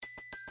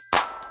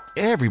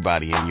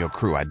Everybody in your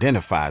crew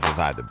identifies as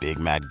either Big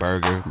Mac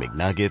Burger,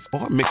 McNuggets,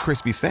 or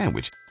McCrispy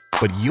Sandwich.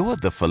 But you're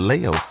the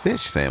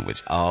Filet-O-Fish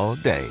Sandwich all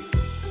day.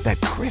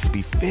 That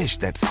crispy fish,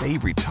 that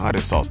savory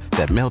tartar sauce,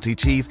 that melty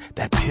cheese,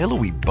 that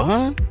pillowy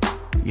bun.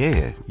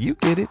 Yeah, you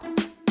get it.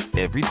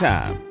 Every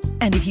time.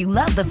 And if you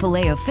love the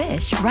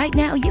Filet-O-Fish, right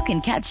now you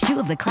can catch two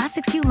of the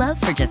classics you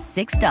love for just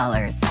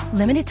 $6.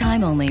 Limited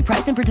time only.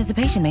 Price and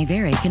participation may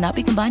vary. Cannot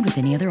be combined with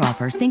any other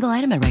offer. Single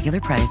item at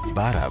regular price.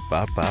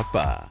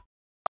 Ba-da-ba-ba-ba.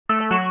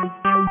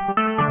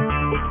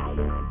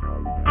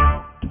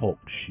 Talk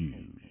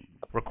shoes.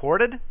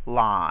 Recorded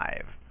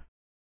live.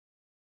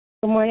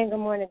 Good morning, good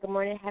morning, good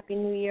morning. Happy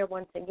New Year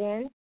once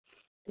again.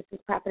 This is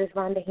Prophetess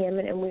Rhonda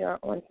Hammond, and we are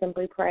on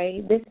Simply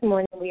Pray. This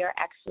morning we are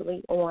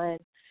actually on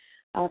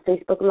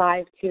Facebook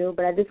Live too,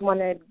 but I just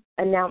want to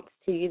announce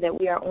to you that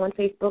we are on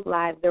Facebook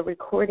Live. The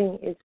recording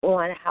is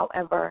on.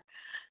 However,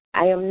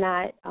 I am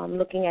not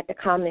looking at the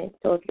comments.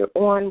 So if you're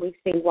on, we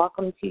say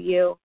welcome to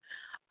you.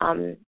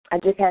 I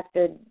just have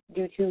to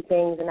do two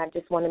things, and I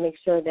just want to make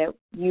sure that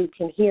you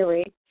can hear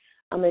it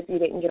if you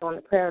didn't get on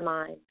the prayer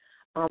line.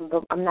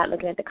 But I'm not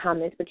looking at the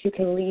comments, but you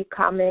can leave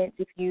comments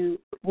if you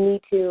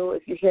need to,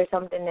 if you hear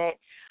something that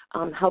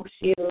helps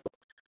you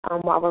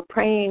while we're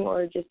praying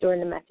or just during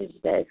the message.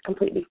 That is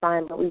completely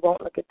fine, but we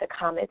won't look at the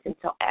comments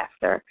until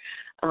after.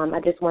 I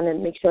just want to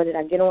make sure that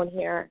I get on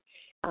here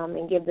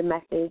and give the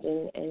message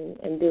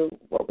and do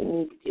what we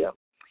need to do.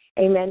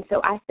 Amen.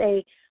 So I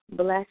say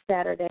blessed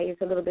Saturday.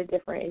 It's a little bit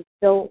different. It's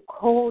so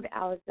cold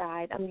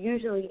outside. I'm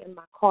usually in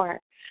my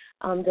car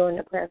during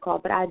the prayer call,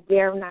 but I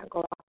dare not go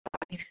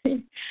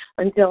outside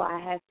until I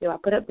have to. I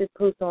put up this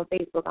post on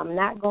Facebook. I'm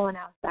not going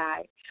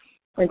outside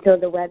until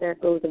the weather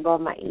goes above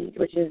my age,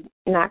 which is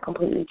not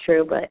completely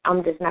true, but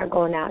I'm just not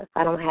going out if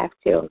I don't have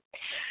to.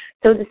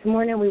 So this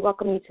morning we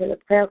welcome you to the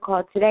prayer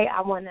call. Today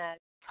I want to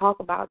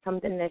talk about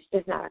something that's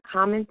just not a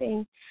common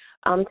thing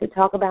to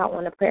talk about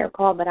on a prayer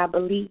call, but I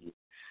believe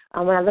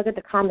when I look at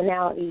the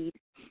commonalities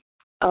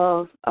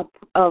of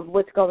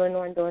what's going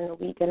on during the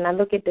week, and I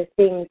look at the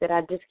things that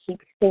I just keep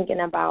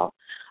thinking about,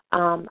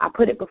 I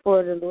put it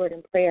before the Lord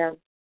in prayer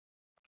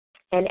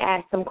and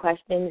ask some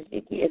questions.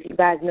 If you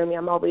guys know me,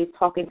 I'm always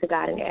talking to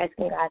God and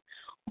asking God,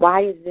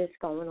 why is this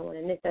going on?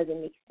 And this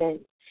doesn't make sense.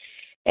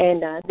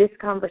 And this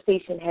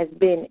conversation has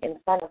been in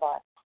front of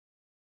us.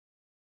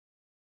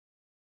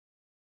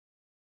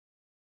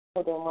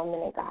 Hold on 1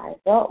 minute, guys.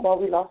 Oh, well,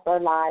 we lost our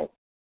live.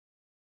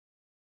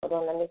 Hold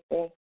on, let me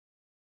see.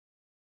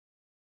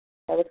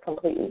 That was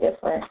completely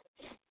different.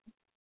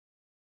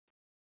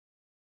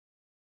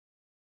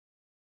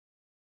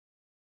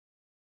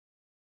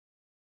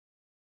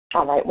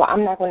 All right, well,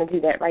 I'm not going to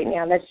do that right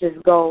now. Let's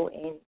just go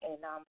and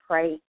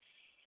pray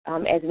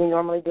as we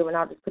normally do, and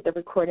I'll just put the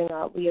recording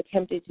up. We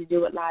attempted to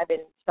do it live, and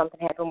something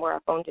happened where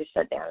our phone just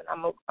shut down,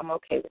 and I'm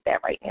okay with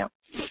that right now.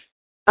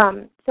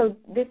 So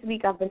this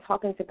week I've been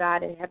talking to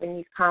God and having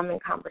these common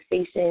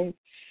conversations,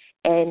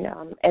 and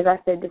as I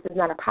said, this is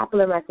not a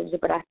popular message,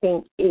 but I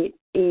think it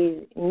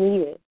is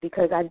needed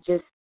because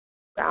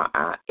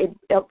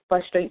it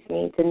frustrates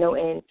me to no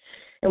end.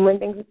 And when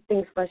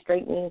things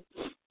frustrate me,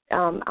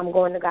 I'm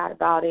going to God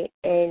about it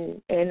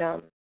and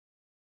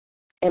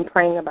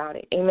praying about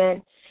it.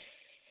 Amen.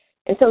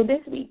 And so this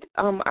week,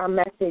 our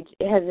message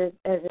has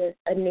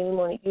a name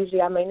on it.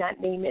 Usually I may not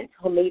name it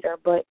until later,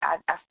 but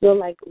I feel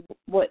like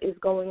what is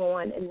going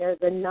on, and there's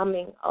a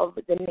numbing of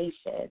the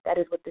nation. That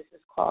is what this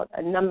is called,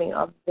 a numbing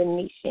of the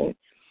nation.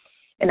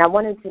 And I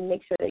wanted to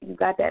make sure that you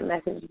got that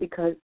message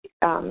because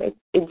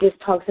it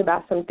just talks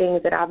about some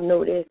things that I've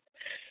noticed.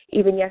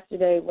 Even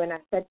yesterday when I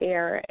sat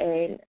there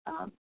and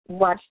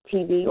watched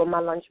TV on my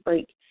lunch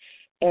break,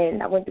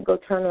 and I went to go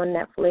turn on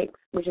Netflix,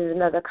 which is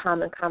another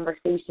common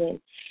conversation.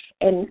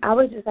 And I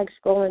was just like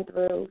scrolling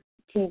through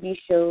TV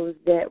shows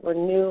that were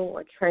new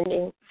or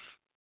trending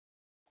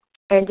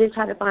and just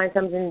trying to find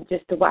something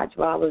just to watch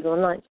while I was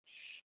on lunch.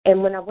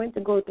 And when I went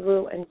to go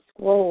through and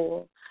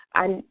scroll,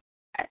 I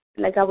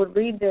would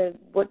read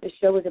what the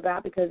show was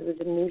about because it was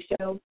a new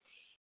show,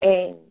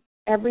 and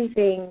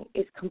everything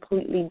is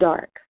completely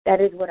dark.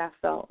 That is what I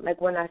felt. Like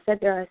when I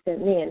sat there, I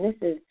said, man,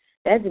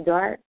 that's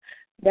dark.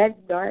 That's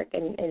dark,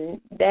 and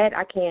that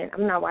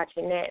I'm not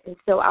watching that. And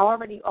so I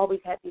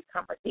always had these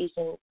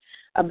conversations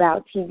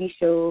about TV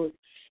shows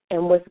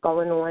and what's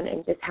going on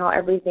and just how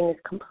everything is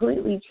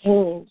completely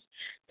changed.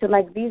 So,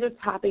 like, these are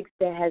topics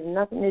that has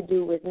nothing to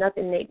do with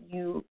nothing that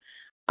you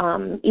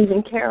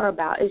even care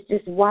about. It's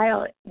just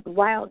wild,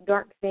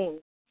 dark things.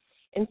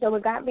 And so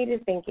it got me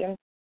to thinking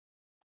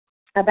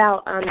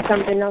about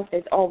something else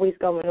that's always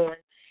going on.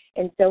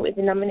 And so it's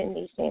a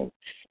nomination.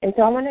 And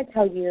so I want to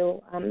tell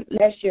you,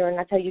 last year, and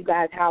I tell you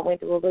guys how I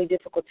went through a really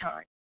difficult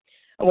time.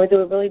 I went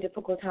through a really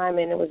difficult time,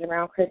 and it was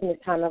around Christmas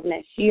time of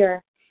last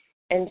year.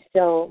 And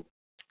so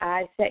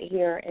I sat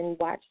here and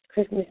watched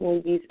Christmas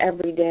movies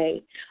every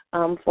day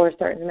for a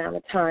certain amount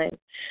of time.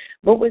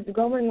 But what's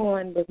going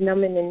on with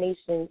Numbing the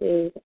Nations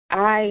is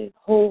I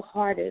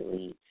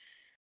wholeheartedly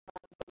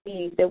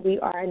believe that we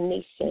are a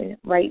nation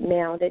right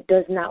now that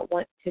does not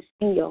want to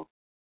feel.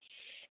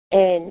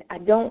 And I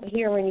don't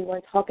hear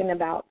anyone talking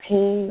about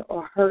pain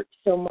or hurt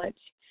so much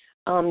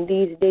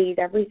these days.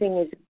 Everything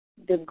is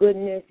the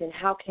goodness and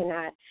how can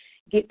I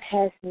get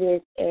past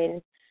this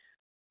and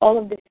all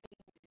of this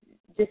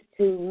just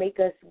to make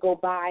us go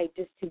by,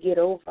 just to get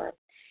over.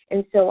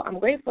 And so I'm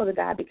grateful to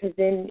God because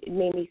then it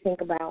made me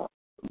think about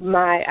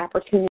my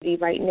opportunity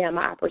right now.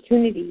 My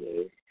opportunity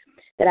is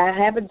that I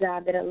have a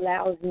job that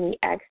allows me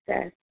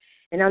access.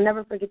 And I'll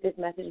never forget this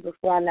message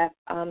before I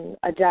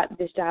left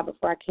this job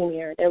before I came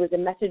here. There was a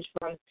message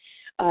from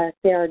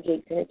Sarah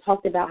Jakes, and it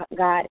talked about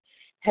God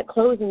had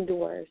closing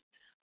doors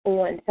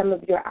on some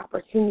of your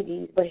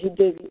opportunities, but he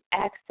gave you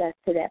access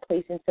to that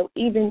place. And so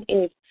even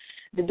if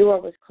the door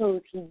was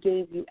closed, he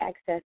gave you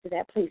access to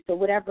that place. So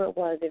whatever it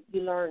was, if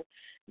you learned,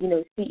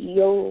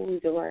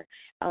 CEOs or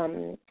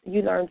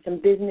you learned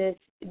some business,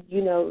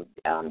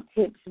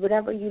 tips,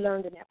 whatever you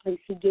learned in that place,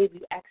 he gave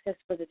you access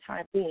for the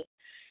time being.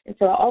 And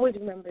so I always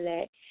remember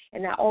that,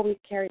 and I always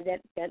carry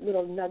that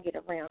little nugget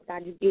around.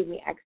 God, you gave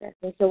me access.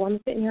 And so I'm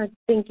sitting here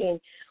thinking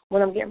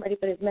when I'm getting ready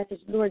for this message,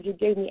 Lord, you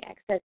gave me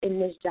access in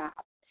this job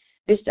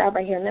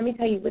right here. And let me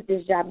tell you what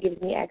this job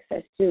gives me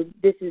access to.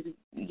 This is,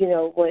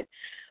 what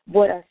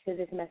brought us to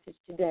this message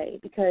today.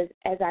 Because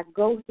as I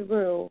go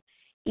through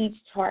each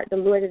chart, the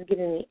Lord has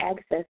given me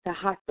access to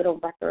hospital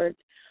records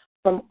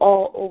from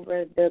all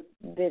over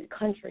the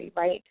country,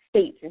 right?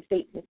 States and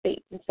states and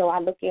states. And so I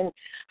look in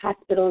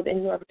hospitals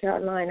in North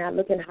Carolina. I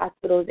look in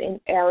hospitals in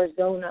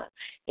Arizona,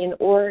 in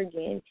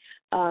Oregon,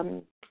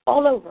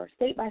 all over,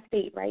 state by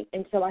state, right?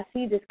 And so I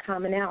see this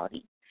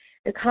commonality.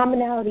 The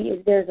commonality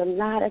is there's a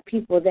lot of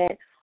people that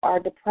are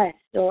depressed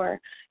or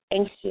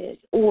anxious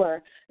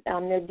or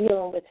they're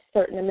dealing with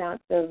certain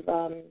amounts of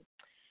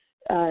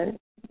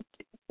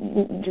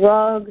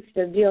drugs,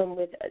 they're dealing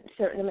with a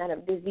certain amount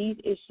of disease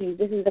issues.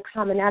 This is the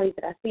commonality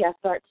that I see. I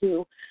start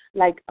to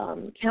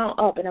count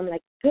up, and I'm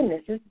like,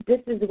 goodness,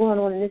 this is going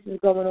on and this is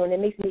going on. It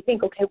makes me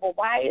think, okay, well,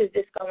 why is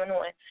this going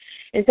on?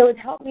 And so it's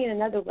helped me in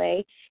another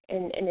way,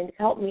 and it's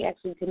helped me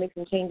actually to make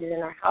some changes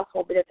in our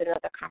household, but it's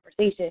another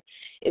conversation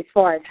as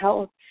far as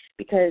health,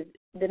 because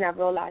then I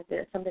realized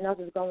that something else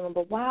is going on.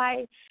 But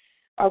why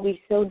are we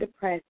so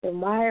depressed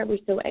and why are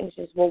we so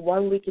anxious? Well,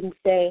 one, we can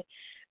say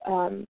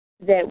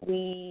that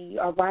we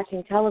are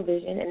watching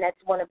television, and that's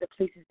one of the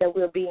places that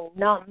we're being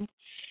numbed.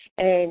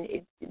 And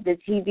the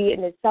TV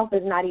in itself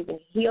is not even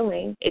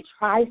healing. It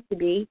tries to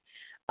be.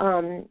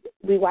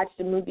 We watched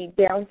the movie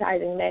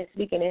Downsizing last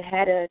week, and it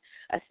had a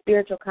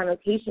spiritual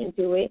connotation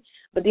to it.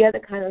 But the other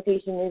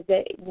connotation is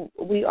that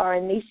we are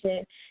a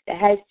nation that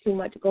has too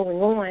much going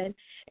on,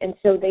 and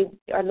so they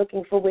are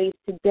looking for ways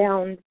to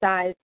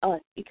downsize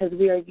us because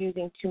we are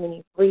using too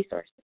many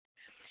resources.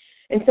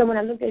 And so when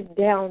I look at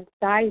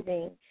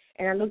downsizing,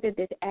 and I looked at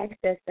this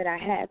access that I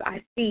have,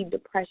 I see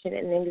depression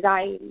and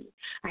anxiety.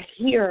 I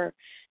hear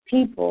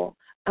people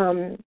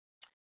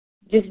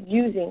just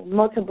using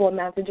multiple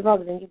amounts of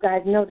drugs. And you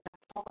guys know that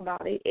I talk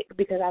about it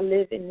because I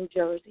live in New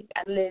Jersey.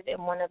 I live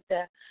in one of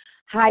the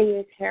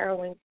highest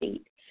heroin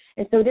states.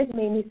 And so this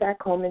made me start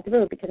combing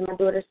through because my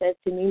daughter says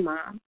to me,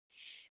 Mom,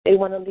 they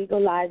want to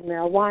legalize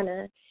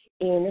marijuana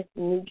in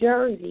New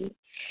Jersey.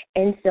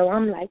 And so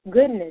I'm like,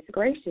 goodness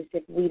gracious,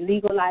 if we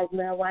legalize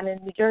marijuana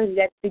in New Jersey,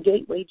 that's the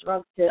gateway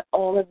drug to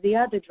all of the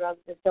other drugs.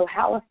 And so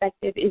how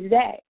effective is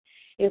that?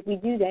 If we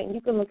do that, and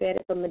you can look at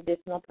it for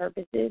medicinal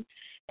purposes,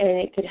 and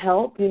it could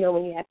help, when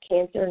you have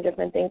cancer and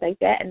different things like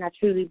that, and I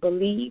truly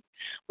believe.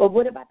 But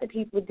what about the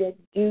people that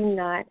do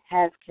not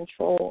have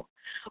control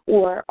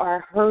or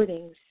are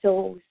hurting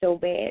so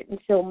bad? And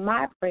so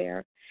my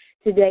prayer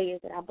today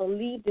is that I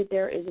believe that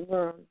there is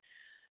room.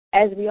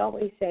 As we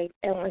always say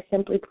in our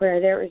Simply Prayer,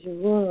 there is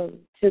room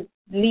to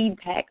lead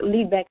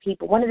back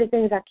people. One of the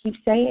things I keep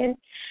saying,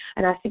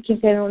 and I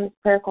keep saying on this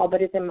prayer call,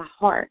 but it's in my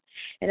heart.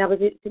 And I was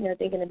sitting there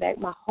thinking about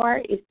my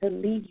heart is to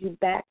lead you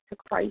back to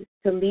Christ,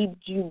 to lead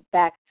you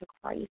back to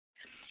Christ.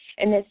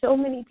 And that so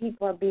many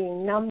people are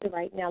being numbed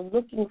right now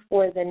looking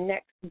for the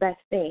next best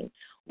thing,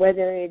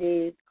 whether it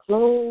is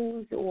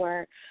clothes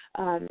or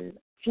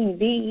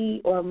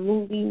TV or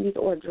movies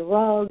or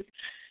drugs.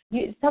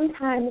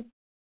 Sometimes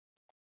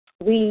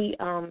we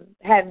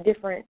have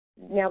different,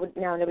 now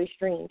that we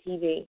stream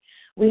TV,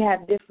 we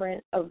have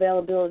different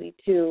availability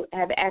to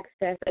have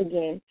access,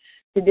 again,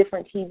 to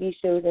different TV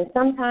shows. And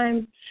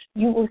sometimes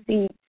you will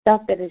see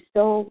stuff that is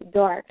so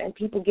dark and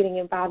people getting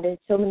involved in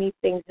so many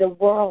things. The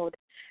world,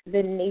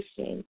 the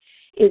nation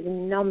is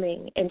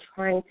numbing and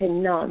trying to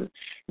numb,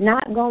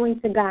 not going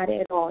to God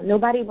at all.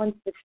 Nobody wants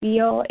to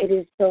feel. It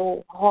is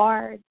so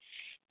hard.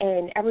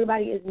 And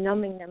everybody is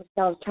numbing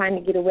themselves, trying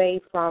to get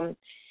away from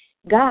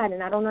God,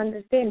 and I don't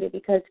understand it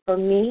because for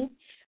me,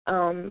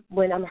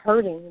 when I'm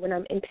hurting, when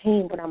I'm in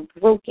pain, when I'm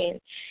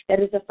broken, that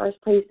is the first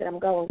place that I'm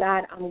going.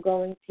 God, I'm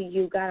going to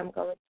you. God, I'm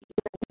going to you.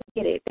 I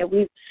get it, that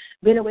we've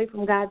been away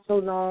from God so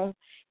long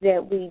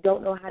that we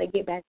don't know how to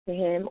get back to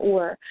him,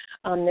 or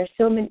there's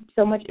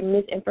so much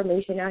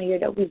misinformation out here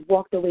that we've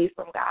walked away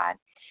from God.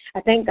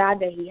 I thank God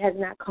that he has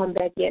not come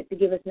back yet to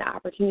give us an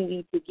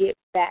opportunity to get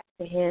back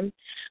to him.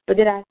 But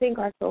that I think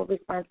our sole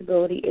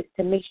responsibility is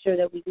to make sure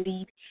that we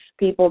lead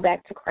people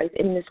back to Christ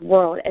in this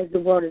world as the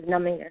world is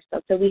numbing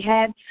themselves. So we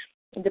have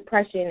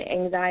depression,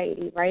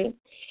 anxiety, right?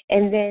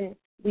 And then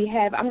we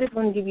have, I'm just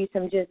going to give you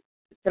some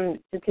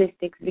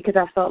statistics because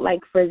I felt like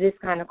for this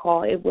kind of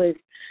call it was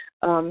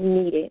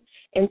needed.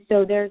 And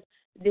so there's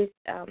this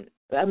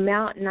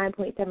amount,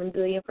 $9.7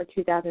 billion for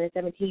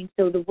 2017.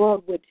 So the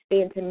world would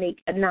stand to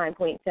make a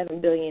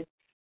 $9.7 billion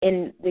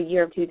in the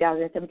year of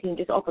 2017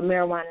 just off of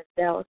marijuana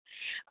sales.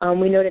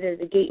 We know that as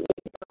a gateway,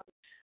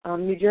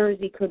 New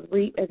Jersey could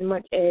reap as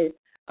much as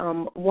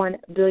 $1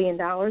 billion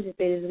if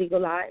it is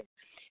legalized.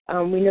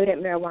 We know that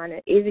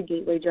marijuana is a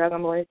gateway drug.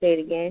 I'm going to say it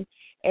again.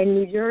 And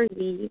New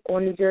Jersey,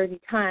 on New Jersey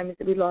Times,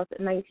 we lost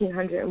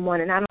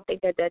 1,901, and I don't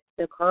think that that's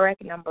the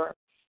correct number,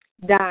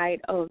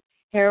 died of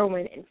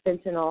heroin and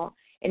fentanyl,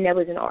 and that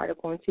was an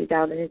article in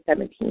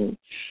 2017.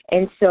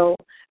 And so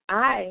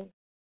I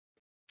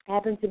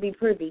happen to be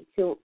privy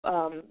to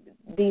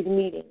these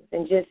meetings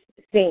and just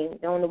seeing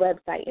on the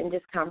website and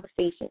just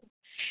conversations.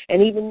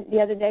 And even the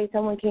other day,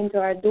 someone came to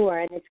our door,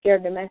 and it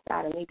scared the mess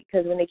out of me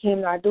because when they came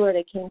to our door,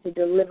 they came to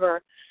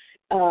deliver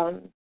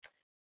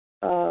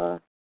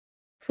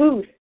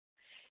food.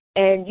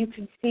 And you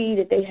could see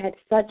that they had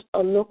such a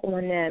look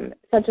on them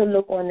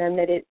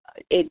that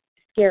it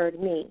scared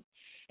me.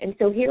 And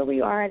so here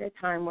we are at a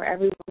time where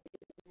everyone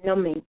is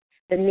numbing.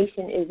 The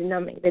nation is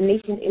numbing. The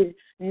nation is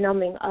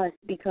numbing us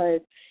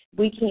because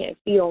we can't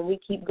feel and we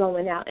keep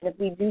going out. And if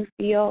we do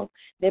feel,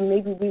 then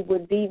maybe we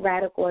would be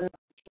radical enough to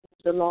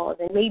change the laws.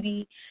 And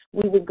maybe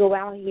we would go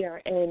out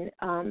here and,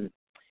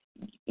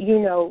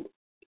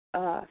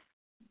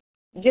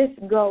 just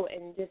go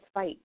and just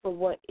fight for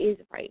what is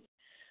right.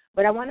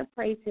 But I want to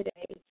pray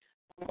today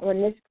on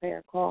this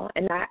prayer call,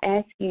 and I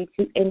ask you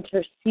to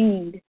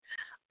intercede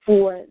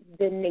for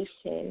the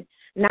nation,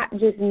 not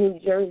just New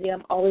Jersey.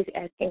 I'm always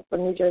asking for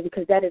New Jersey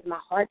because that is my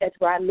heart. That's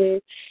where I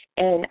live.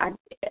 And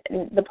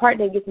the part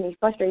that gets me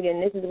frustrated,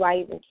 and this is why I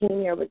even came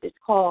here with this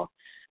call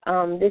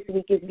this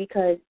week, is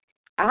because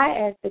I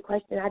asked the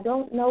question. I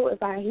don't know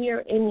if I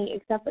hear any,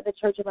 except for the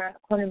church around the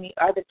corner of me,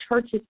 are the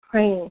churches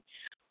praying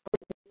for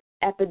this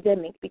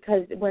epidemic?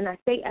 Because when I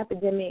say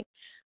epidemic,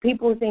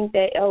 people think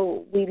that,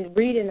 we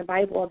read in the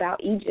Bible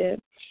about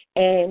Egypt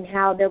and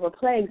how there were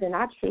plagues, and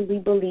I truly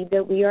believe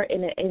that we are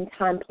in an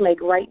end-time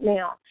plague right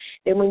now.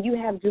 That when you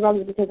have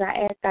drugs, because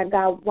I asked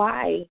God,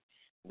 why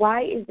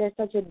is there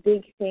such a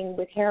big thing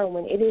with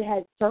heroin? It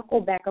has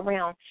circled back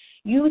around.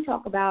 You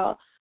talk about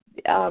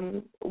I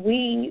am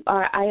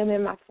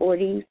in my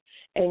 40s,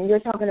 and you're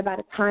talking about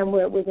a time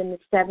where it was in the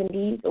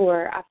 70s,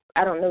 or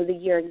I don't know the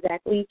year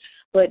exactly,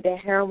 but that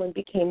heroin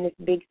became this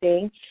big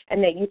thing,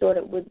 and that you thought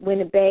it would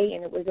win a bay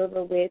and it was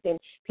over with, and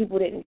people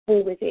didn't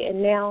fool with it.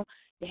 And now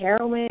the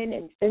heroin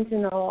and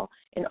fentanyl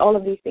and all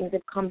of these things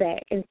have come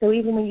back. And so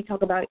even when you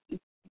talk about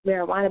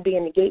marijuana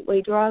being the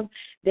gateway drug,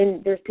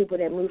 then there's people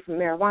that move from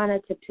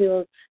marijuana to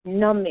pills,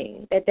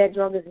 numbing, that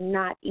drug is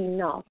not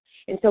enough.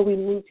 And so we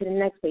move to the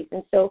next place.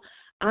 And so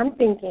I'm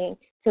thinking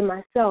to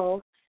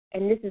myself,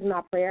 and this is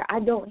my prayer, I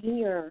don't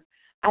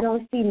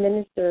see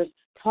ministers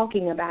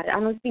talking about it. I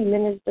don't see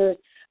ministers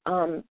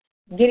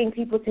getting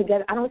people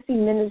together. I don't see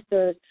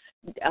ministers,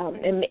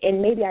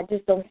 and maybe I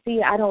just don't see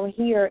it. I don't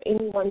hear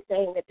anyone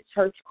saying that the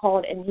church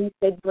called and he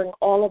said bring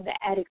all of the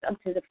addicts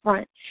up to the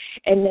front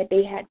and that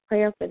they had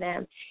prayer for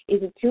them.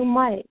 Is it too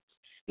much?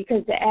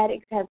 Because the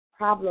addicts have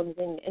problems,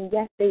 and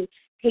yes, they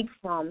take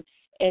from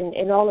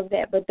and all of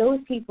that. But those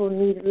people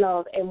need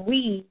love, and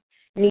we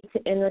need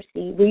to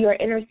intercede. We are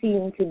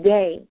interceding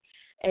today.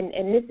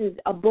 And this is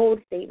a bold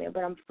statement,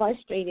 but I'm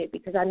frustrated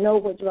because I know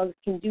what drugs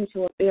can do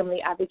to a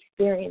family. I've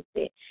experienced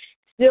it.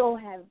 Still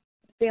have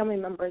family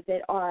members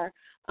that are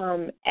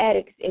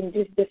addicts in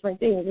just different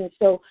things. And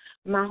so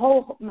my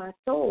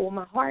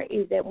heart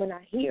is that when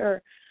I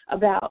hear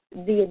about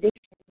the addiction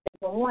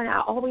that's going on,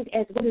 I always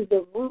ask, what is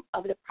the root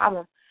of the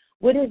problem?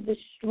 What is the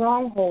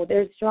stronghold?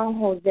 There's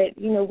strongholds that,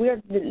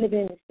 we're living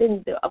in the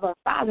sins of our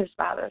fathers.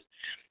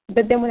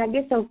 But then when I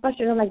get so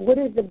frustrated, I'm like, what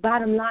is the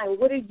bottom line?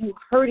 What are you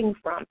hurting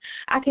from?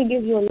 I can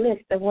give you a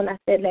list of when I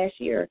said last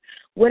year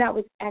what I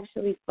was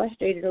actually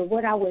frustrated or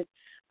what I was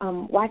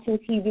watching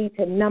TV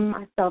to numb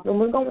myself. And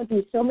we're going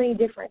through so many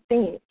different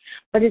things.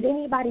 But is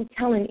anybody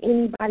telling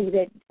anybody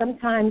that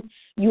sometimes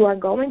you are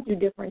going through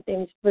different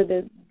things for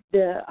the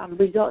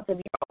results of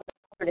your own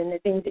effort and the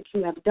things that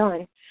you have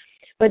done,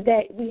 but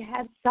that we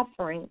have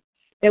suffering,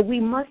 that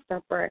we must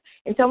suffer?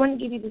 And so I want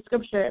to give you the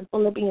scripture in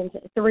Philippians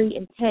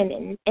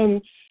 3:10,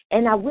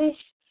 and I wish,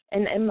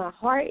 and my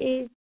heart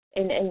is,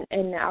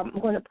 and I'm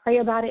going to pray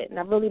about it, and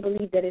I really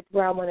believe that it's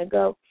where I want to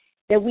go,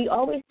 that we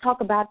always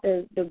talk about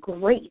the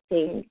great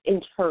things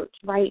in church,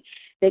 right?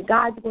 That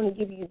God's going to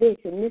give you this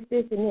and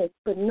this and this,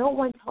 but no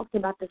one talks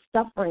about the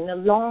suffering, the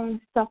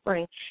long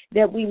suffering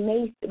that we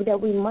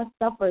must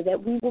suffer,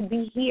 that we will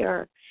be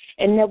here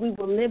and that we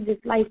will live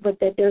this life, but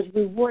that there's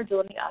rewards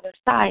on the other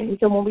side. And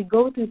so when we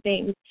go through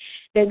things,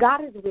 that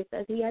God is with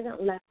us. He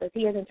hasn't left us.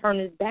 He hasn't turned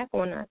his back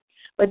on us.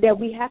 but that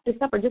we have to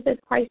suffer just as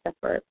Christ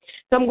suffered.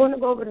 So I'm going to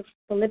go over to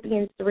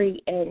Philippians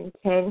 3 and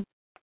 10.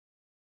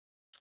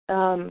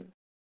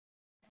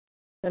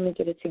 Let me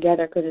get it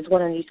together because it's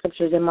one of these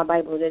scriptures in my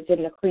Bible that's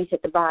in the crease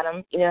at the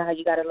bottom. You know how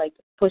you got to, like,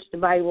 push the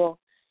Bible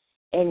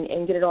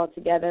and get it all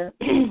together.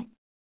 Hold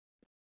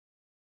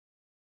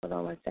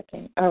on one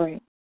second. All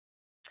right.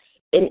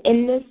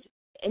 In this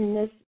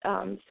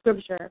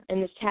scripture,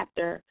 in this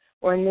chapter,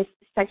 or in this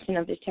section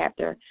of this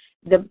chapter,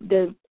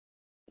 the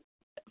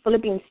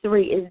Philippians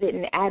 3 is the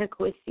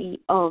inadequacy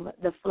of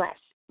the flesh,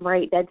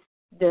 right? That's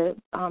the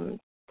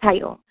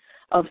title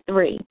of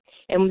 3.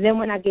 And then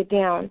when I get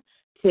down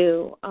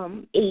to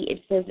 8,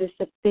 it says the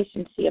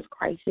sufficiency of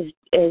Christ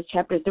is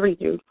chapter 3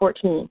 through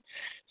 14.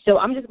 So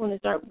I'm just going to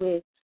start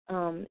with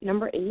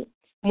number 8.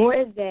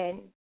 More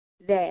than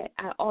that,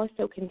 I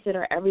also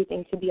consider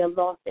everything to be a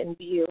loss in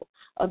view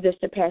of the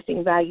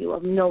surpassing value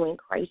of knowing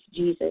Christ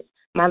Jesus,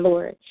 my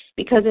Lord.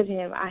 Because of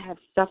him, I have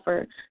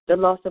suffered the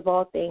loss of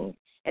all things,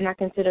 and I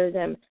consider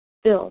them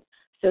filth,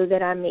 so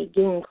that I may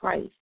gain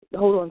Christ.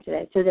 Hold on to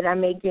that. So that I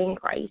may gain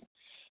Christ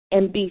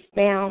and be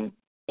found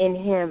in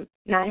him,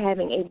 not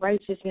having a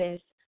righteousness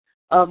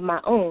of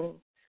my own,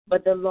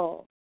 but the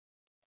law,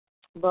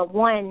 but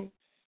one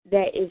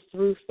that is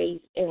through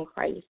faith in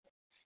Christ,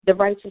 the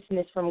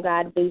righteousness from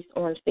God based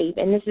on faith.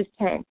 And this is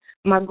 10.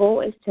 My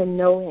goal is to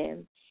know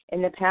him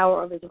and the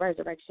power of his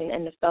resurrection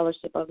and the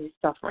fellowship of his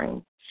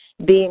suffering,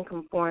 being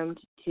conformed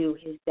to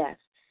his death.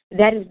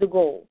 That is the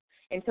goal.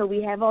 And so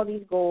we have all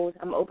these goals.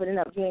 I'm opening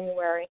up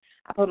January.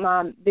 I put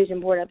my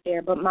vision board up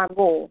there. But my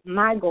goal,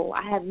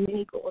 I have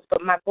many goals,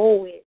 but my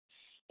goal is,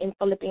 in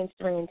Philippians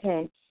 3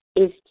 and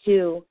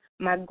 10,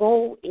 my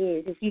goal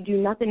is, if you do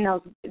nothing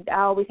else,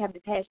 I always have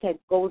this hashtag,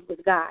 goals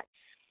with God.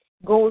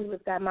 Goals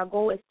with God. My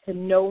goal is to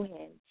know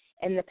him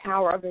and the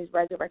power of his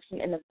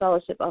resurrection and the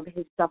fellowship of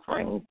his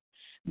sufferings,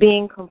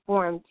 being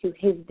conformed to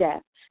his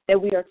death,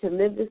 that we are to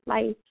live this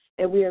life,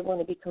 that we are going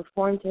to be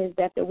conformed to his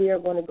death, that we are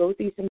going to go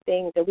through some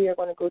things, that we are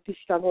going to go through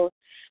struggles,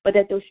 but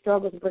that those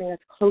struggles bring us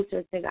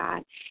closer to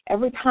God.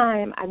 Every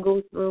time I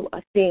go through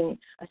a thing,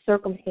 a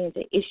circumstance,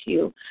 an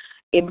issue,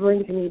 it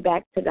brings me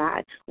back to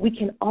God. We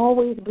can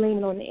always blame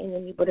it on the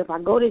enemy, but if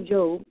I go to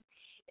Job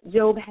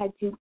had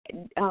to,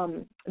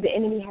 the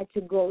enemy had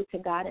to go to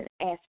God and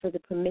ask for the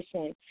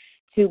permission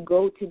to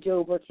go to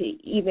Job, or to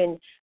even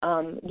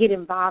get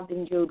involved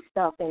in Job's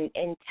stuff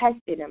and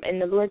tested him.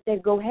 And the Lord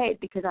said, go ahead,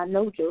 because I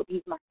know Job.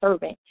 He's my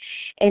servant.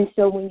 And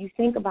so when you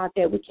think about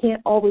that, we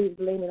can't always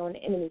blame it on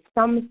the enemy.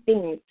 Some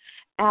things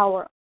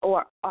are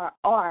our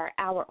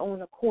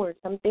own accord.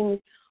 Some things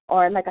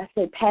are, like I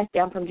said, passed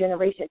down from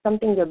generations. Some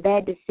things are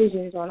bad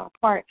decisions on our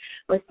part.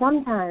 But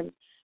sometimes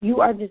you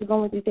are just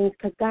going through things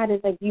because God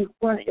is like, you're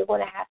going to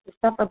have to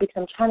suffer because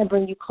I'm trying to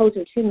bring you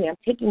closer to me. I'm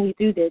taking you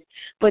through this.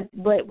 But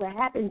what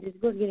happens is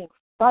we're getting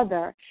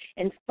further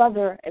and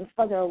further and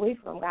further away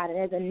from God. And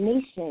as a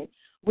nation,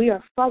 we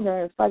are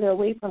further and further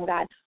away from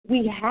God.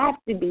 We have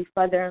to be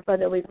further and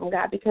further away from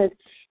God because,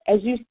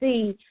 as you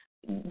see,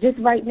 just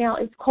right now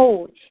it's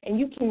cold, and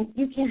you can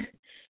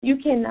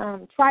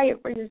try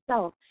it for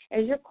yourself.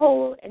 As you're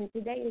cold, and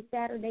today is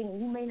Saturday, and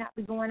you may not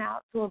be going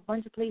out to a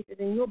bunch of places,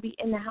 and you'll be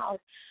in the house,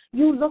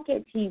 you look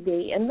at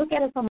TV and look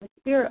at it from a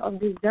spirit of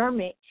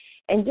discernment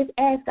and just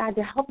ask God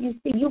to help you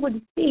see. You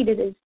would see that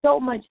there's so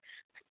much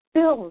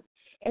filth.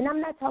 And I'm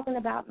not talking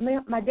about,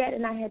 my dad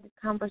and I had this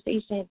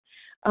conversation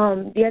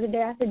the other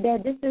day. I said,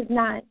 Dad, this is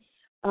not,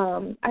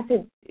 I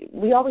said,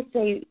 we always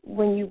say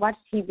when you watch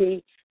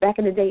TV, back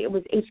in the day it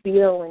was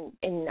HBO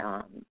and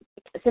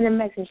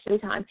Cinemax and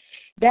Showtime.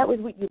 That was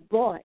what you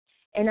bought.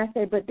 And I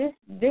said, but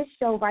this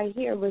show right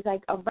here was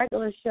like a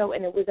regular show,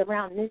 and it was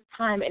around this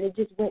time, and it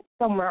just went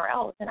somewhere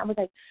else. And I was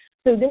like,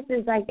 so this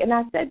is like, and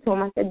I said to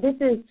him, I said, this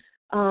is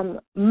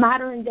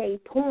modern day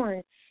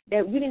porn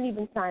that you didn't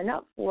even sign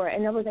up for.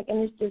 And I was like, and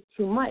it's just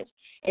too much.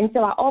 And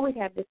so I always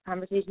have this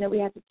conversation that we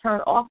have to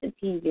turn off the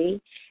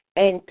TV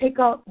and pick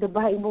up the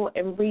Bible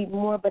and read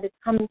more, but it's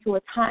coming to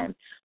a time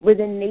where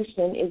the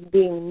nation is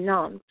being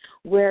numbed,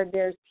 where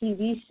there's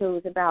TV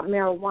shows about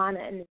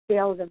marijuana and the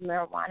sales of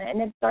marijuana,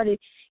 and it started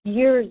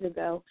years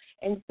ago.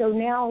 And so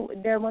now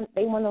they want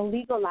to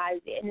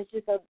legalize it, and it's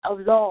just a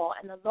law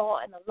and a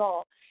law and a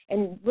law.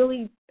 And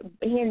really,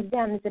 hands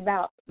down, it's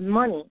about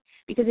money.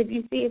 Because if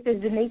you see, it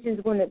says the nation's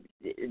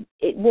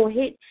it will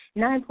hit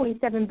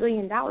 $9.7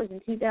 billion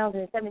in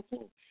 2017.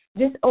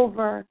 Just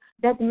over,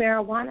 that's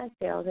marijuana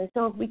sales. And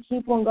so if we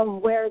keep on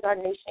going, where is our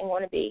nation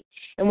going to be?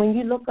 And when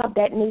you look up,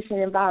 that nation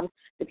involves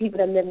the people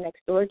that live next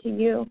door to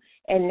you,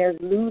 and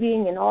there's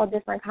looting and all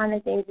different kind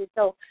of things. And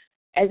so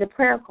as a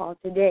prayer call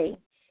today,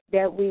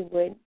 that we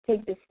would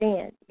take the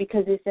stance,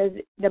 because it says,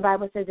 the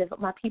Bible says, if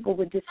my people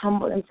would just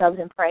humble themselves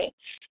and pray.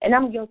 And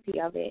I'm guilty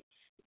of it.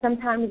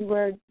 Sometimes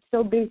we're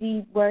so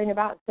busy worrying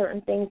about certain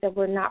things that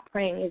we're not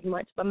praying as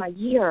much. But my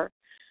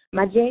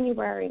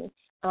January,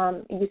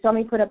 you saw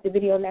me put up the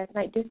video last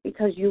night, just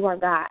because you are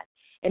God.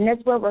 And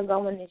that's where we're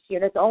going this year.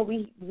 That's all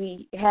we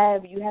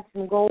have. You have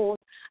some goals.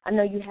 I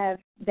know you have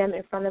them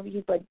in front of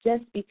you, but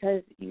just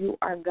because you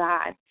are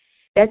God,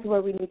 That's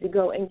where we need to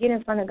go and get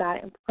in front of God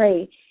and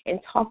pray and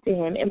talk to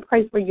him and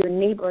pray for your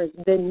neighbors,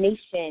 the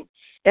nation.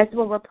 That's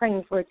what we're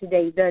praying for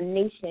today, the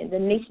nation. The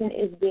nation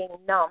is being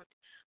numbed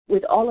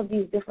with all of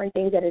these different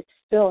things that is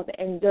filth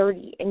and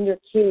dirty, and your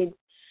kids.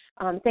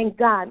 Thank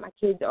God my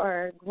kids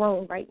are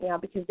grown right now,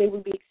 because they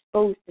would be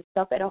exposed to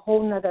stuff at a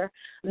whole nother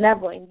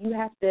level. And you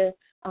have to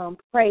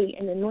pray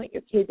and anoint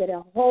your kids at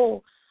a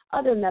whole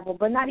other level,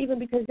 but not even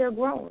because they're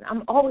grown.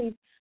 I'm always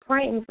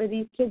praying for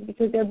these kids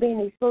because they're being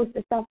exposed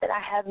to stuff that I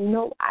have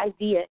no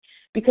idea,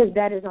 because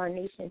that is our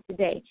nation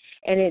today.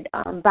 And it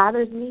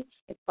bothers me.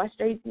 It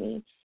frustrates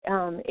me.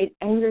 It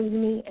angers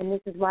me. And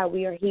this is why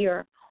we are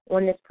here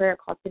on this prayer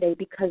call today,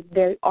 because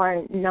they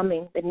are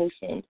numbing the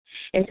nation.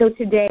 And so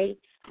today,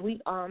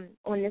 we on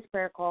this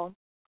prayer call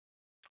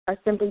are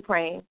simply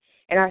praying,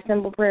 and our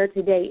simple prayer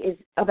today is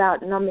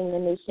about numbing the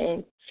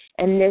nation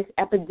and this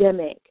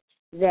epidemic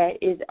that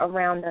is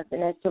around us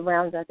and that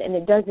surrounds us. And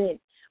it doesn't.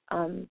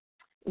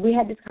 We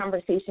had this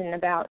conversation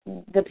about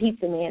the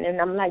pizza man, and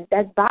I'm like,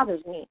 that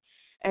bothers me.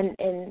 And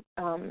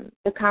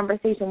the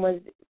conversation was,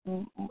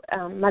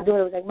 my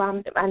daughter was like,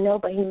 Mom, I know,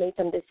 but he made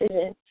some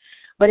decisions.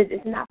 But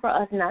it's not for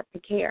us not to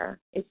care.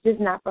 It's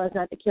just not for us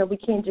not to care. We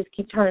can't just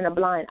keep turning a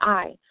blind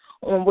eye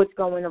on what's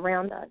going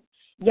around us.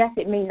 Yes,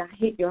 it may not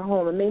hit your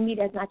home, and maybe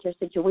that's not your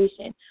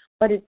situation,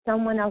 but it's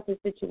someone else's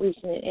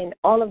situation, and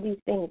all of these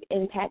things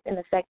impact and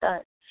affect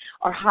us.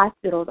 Our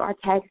hospitals, our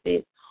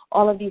taxes,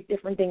 all of these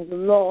different things,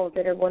 laws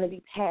that are going to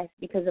be passed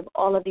because of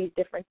all of these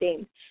different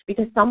things,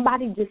 because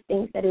somebody just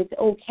thinks that it's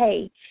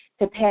okay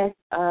to pass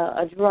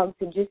a drug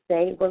to just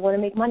say we're going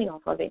to make money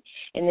off of it.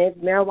 And if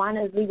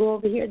marijuana is legal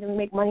over here, then we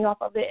make money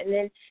off of it, and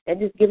then that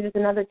just gives us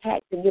another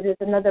tax and gives us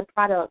another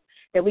product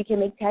that we can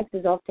make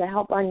taxes off to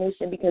help our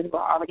nation, because we're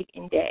already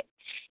in debt.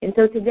 And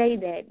so today,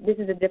 this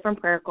is a different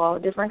prayer call, a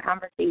different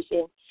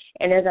conversation.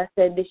 And as I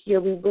said, this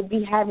year we will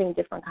be having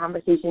different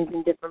conversations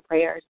and different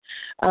prayers,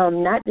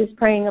 not just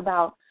praying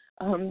about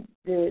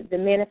the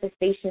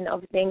manifestation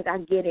of things. I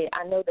get it.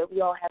 I know that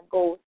we all have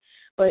goals,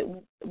 but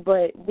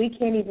we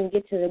can't even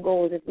get to the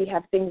goals if we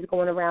have things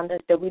going around us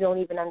that we don't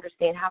even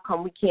understand. How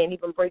come we can't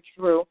even break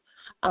through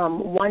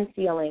one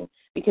ceiling,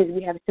 because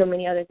we have so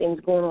many other things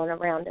going on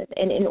around us?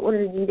 And in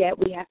order to do that,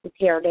 we have to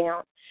tear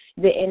down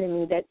the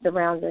enemy that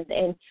surrounds us.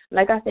 And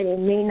like I said, it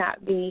may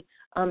not be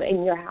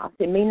in your house.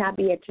 It may not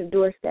be at your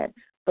doorstep.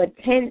 But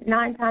 9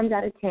 times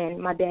out of 10,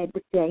 my dad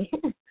would say,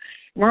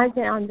 9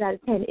 times out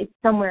of 10, it's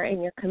somewhere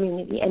in your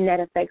community, and that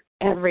affects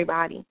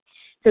everybody.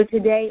 So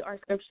today our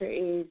scripture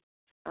is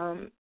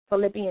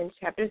Philippians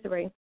chapter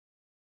 3,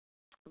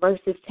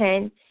 verses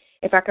 10.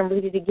 If I can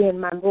read it again,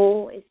 my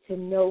goal is to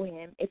know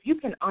him. If you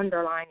can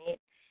underline it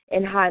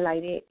and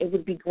highlight it, it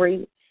would be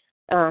great,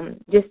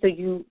 just so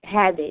you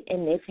have it.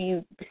 And if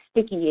you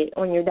sticky it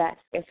on your desk,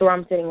 and so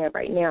I'm sitting at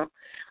right now,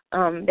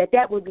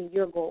 that would be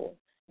your goal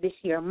this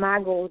year,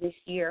 my goal this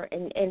year,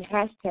 and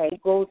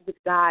hashtag goals with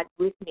God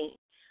with me.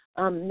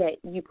 That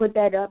you put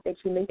that up, that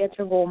you make that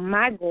your goal.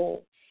 My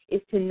goal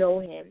is to know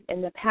him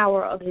and the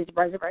power of his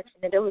resurrection,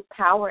 that there was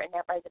power in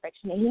that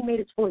resurrection, and he made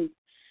a choice,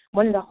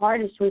 one of the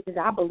hardest choices,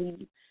 I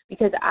believe,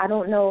 because I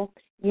don't know,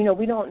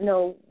 we don't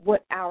know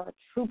what our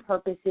true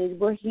purpose is.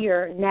 We're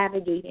here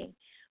navigating,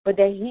 but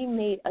that he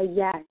made a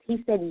yes.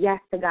 He said yes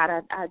to God.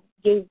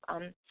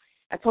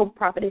 I told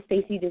Prophetess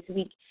Stacy this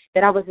week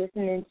that I was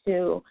listening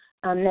to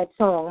that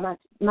song,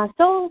 My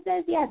Soul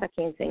Says Yes. I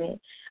can't sing it.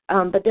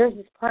 But there's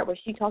this part where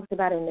she talks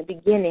about it in the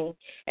beginning,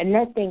 and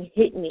that thing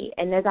hit me.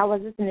 And as I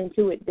was listening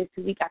to it this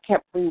week, I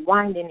kept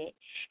rewinding it,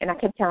 and I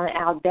kept telling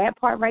Al, that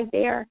part right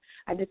there,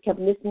 I just kept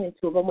listening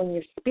to it. But when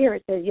your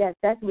spirit says yes,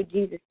 that's what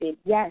Jesus did.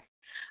 Yes,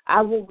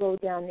 I will go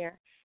down there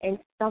and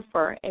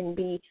suffer and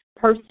be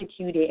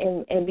persecuted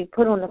and be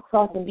put on the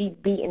cross and be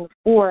beaten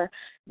for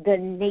the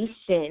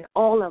nation,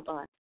 all of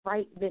us,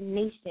 right, the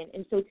nation.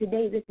 And so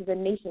today this is a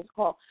nation's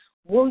call.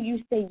 Will you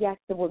say yes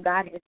to what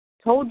God has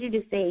told you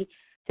to say,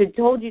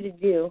 told you to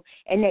do,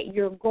 and that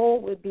your goal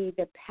would be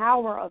the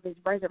power of his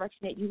resurrection,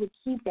 that you would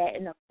keep that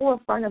in the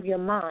forefront of your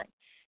mind,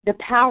 the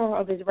power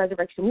of his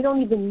resurrection. We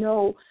don't even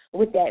know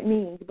what that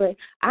means, but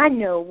I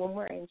know when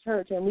we're in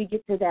church and we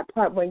get to that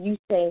part where you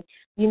say,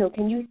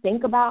 can you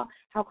think about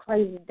how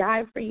Christ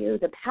died for you?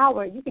 The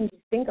power, you can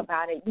just think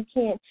about it. You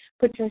can't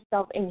put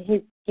yourself in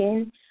his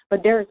skin,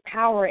 but there is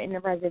power in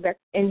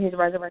in his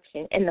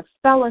resurrection and the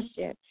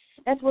fellowship.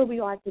 That's where we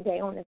are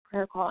today on this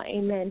prayer call.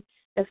 Amen.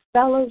 The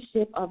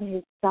fellowship of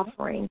his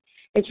suffering,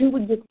 that you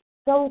would get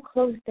so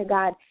close to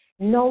God,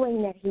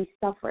 knowing that he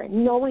suffered,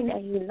 knowing that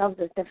he loves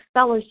us, the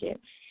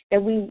fellowship,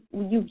 that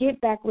you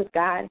get back with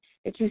God,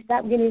 that you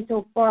stop getting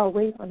so far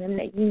away from him,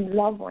 that you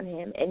love on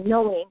him, and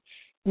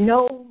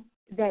know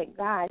that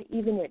God,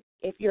 even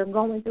if you're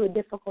going through a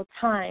difficult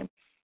time,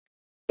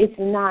 it's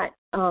not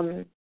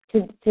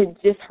to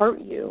just hurt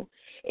you.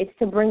 It's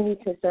to bring you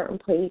to a certain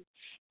place,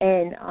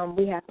 and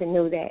we have to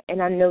know that, and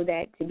I know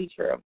that to be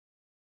true.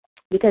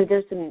 Because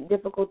there's some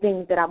difficult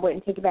things that I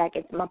wouldn't take back.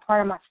 It's my part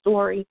of my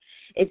story.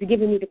 It's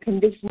giving me the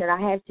conviction that I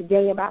have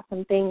today about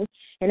some things.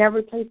 And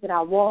every place that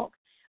I walk,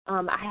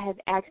 I have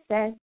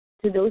access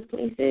to those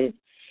places.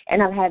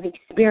 and I have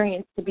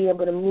experience to be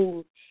able to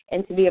move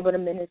and to be able to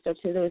minister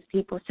to those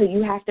people. So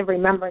you have to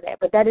remember that.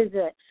 But that is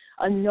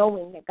a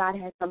knowing that God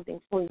has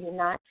something for you,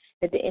 not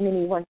that the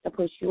enemy wants to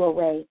push you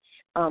away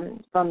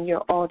from your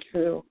all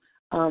true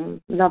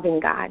loving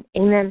God.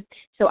 Amen.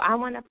 So I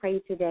want to pray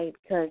today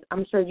because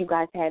I'm sure you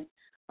guys have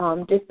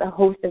just a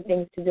host of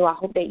things to do. I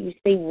hope that you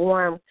stay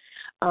warm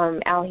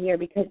out here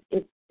because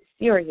it's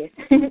serious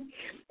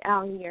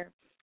out here.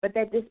 But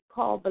that this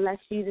call bless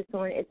you this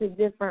morning. It's a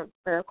different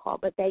prayer call.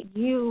 But that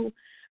you,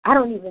 I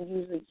don't even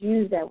usually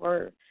use that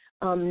word,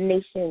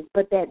 nations,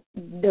 but that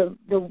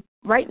the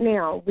right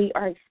now we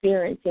are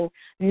experiencing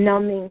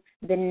numbing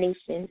the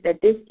nations, that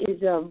this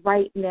is a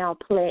right now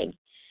plague,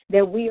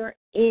 that we are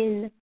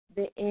in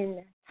the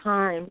end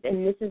times,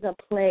 and this is a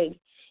plague.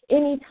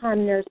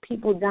 Anytime there's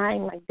people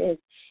dying like this,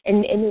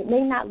 and it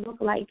may not look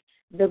like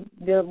the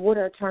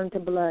water turned to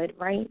blood,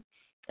 right?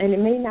 And it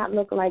may not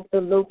look like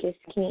the locust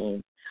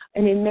came,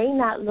 and it may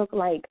not look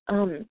like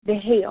the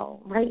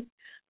hail, right?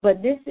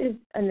 But this is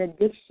an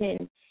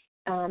addiction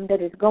that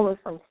is going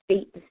from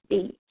state to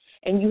state,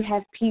 and you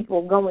have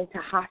people going to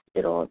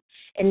hospitals,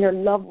 and their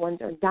loved ones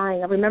are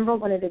dying. I remember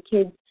one of the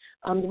kids,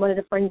 one of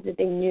the friends that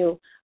they knew,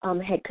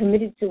 had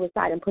committed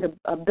suicide and put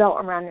a belt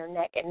around their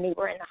neck, and they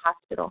were in the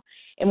hospital.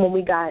 And when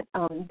we got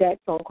that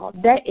phone call,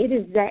 that it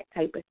is that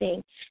type of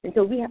thing. And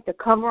so we have to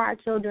cover our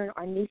children,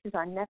 our nieces,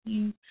 our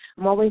nephews.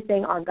 I'm always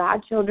saying our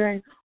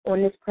godchildren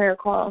on this prayer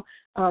call,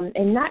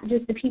 and not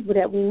just the people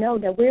that we know,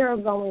 that we are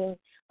going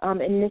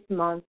in this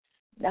month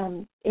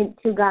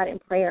into God in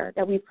prayer,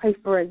 that we pray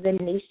for the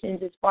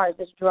nations as far as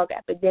this drug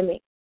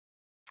epidemic,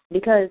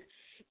 because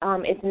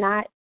it's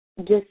not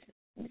just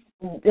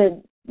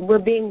we're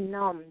being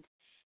numbed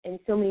in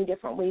so many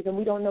different ways, and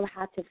we don't know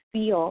how to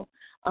feel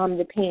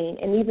the pain.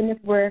 And even if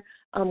we're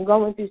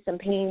going through some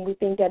pain, we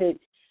think that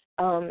it's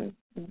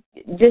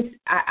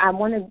I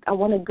want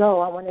to go,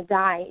 I want to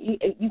die.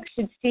 You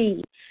should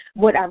see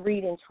what I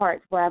read in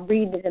charts, where I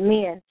read that a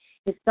man,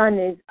 his son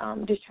is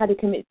just trying to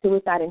commit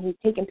suicide, and he's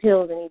taking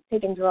pills and he's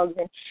taking drugs,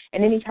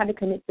 and then he tried to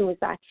commit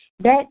suicide.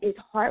 That is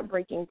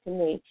heartbreaking to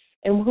me.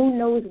 And who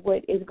knows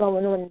what is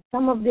going on?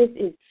 Some of this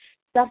is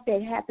stuff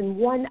that happened,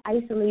 one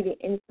isolated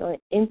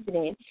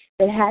incident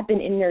that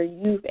happened in their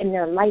youth and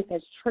their life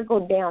has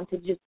trickled down to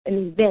just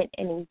an event,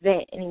 and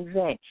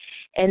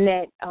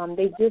that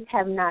they just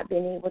have not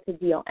been able to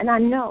deal. And I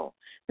know,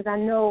 because I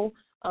know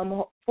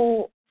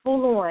full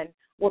on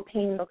what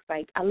pain looks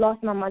like. I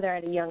lost my mother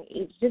at a young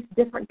age, just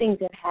different things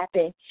that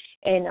happened,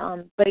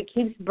 and but it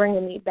keeps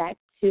bringing me back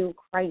to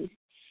Christ.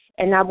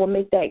 And I will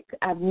make that,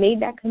 I've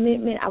made that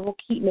commitment, I will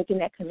keep making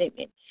that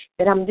commitment,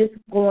 that I'm just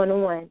going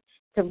on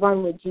to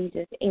run with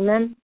Jesus.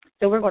 Amen?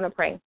 So we're going to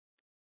pray.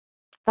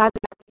 Father,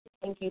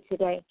 thank you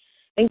today.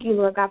 Thank you,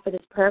 Lord God, for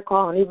this prayer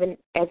call. And even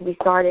as we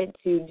started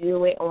to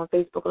do it on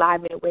Facebook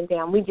Live and it went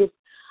down, we just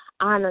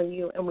honor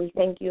you and we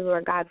thank you,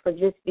 Lord God, for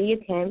just the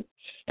attempt.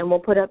 And we'll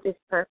put up this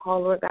prayer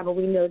call, Lord God, but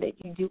we know that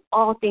you do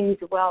all things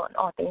well and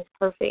all things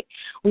perfect.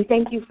 We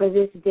thank you for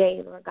this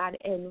day, Lord God,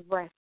 and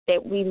rest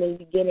that we may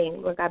be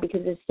getting, Lord God,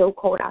 because it's so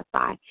cold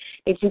outside,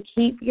 that you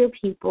keep your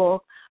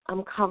people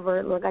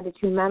covered, Lord God, that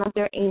you mount up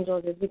their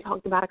angels, as we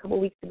talked about a couple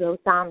of weeks ago,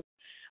 Psalms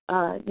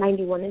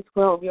 91 and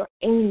 12. Your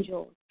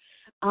angels,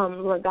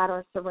 Lord God,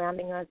 are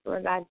surrounding us,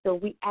 Lord God. So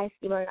we ask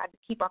you, Lord God, to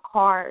keep our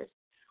cars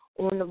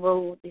on the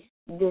road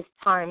this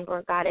time,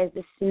 Lord God, as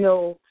the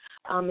snow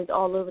is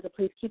all over the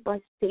place. Keep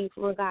us safe,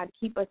 Lord God.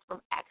 Keep us from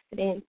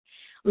accidents.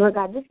 Lord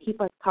God, just keep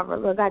us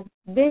covered. Lord God,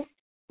 this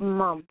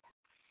month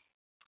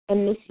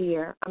and this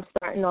year, I'm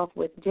starting off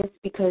with just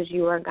because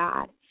you are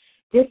God.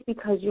 Just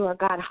because you are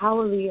God.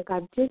 Hallelujah,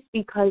 God. Just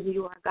because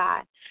you are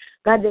God.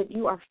 God, that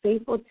you are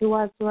faithful to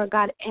us, Lord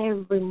God,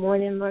 every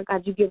morning, Lord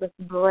God, you give us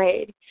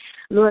bread.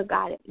 Lord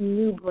God,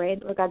 new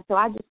bread, Lord God. So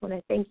I just want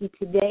to thank you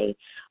today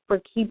for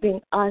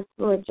keeping us,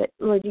 Lord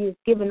Jesus,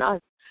 giving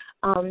us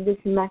this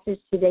message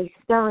today,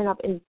 stirring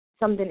up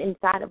something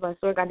inside of us,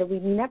 Lord God, that we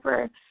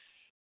never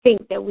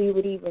think that we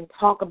would even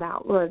talk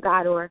about, Lord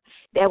God, or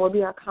that would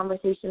be our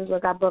conversations,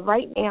 Lord God. But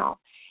right now,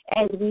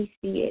 as we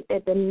see it,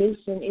 that the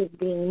nation is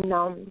being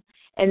numbed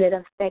and it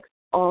affects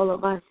all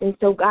of us. And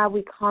so, God,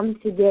 we come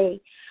today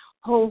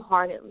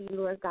wholeheartedly,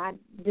 Lord God,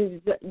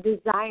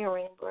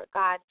 desiring, Lord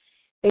God,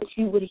 that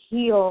you would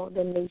heal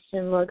the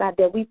nation, Lord God,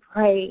 that we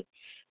pray.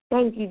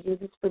 Thank you,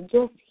 Jesus, for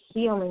just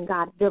healing,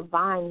 God,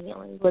 divine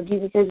healing. Lord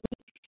Jesus, as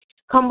we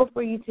come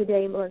before you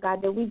today, Lord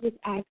God, that we just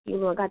ask you,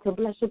 Lord God, to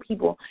bless your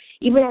people.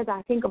 Even as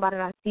I think about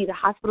it, I see the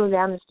hospital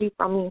down the street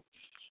from me,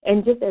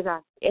 and just as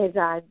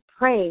I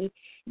pray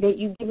that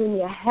you've given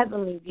me a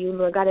heavenly view,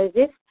 Lord God, as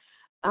if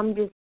I'm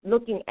just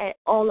looking at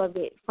all of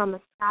it from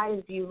a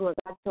sky's view, Lord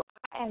God. So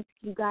I ask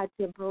you, God,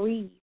 to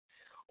breathe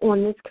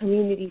on this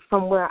community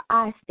from where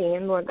I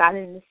stand, Lord God,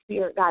 in the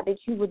spirit, God, that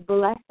you would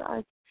bless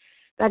us,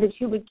 God, that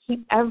you would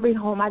keep every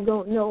home. I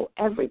don't know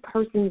every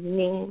person's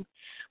name,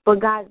 but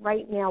God,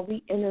 right now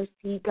we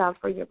intercede, God,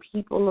 for your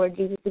people, Lord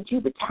Jesus, that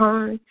you would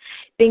turn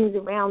things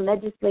around,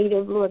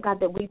 legislative, Lord God,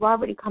 that we've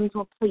already come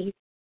to a place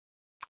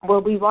where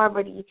we've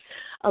already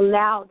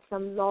allowed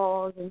some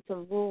laws and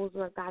some rules,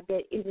 Lord God,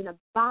 that is an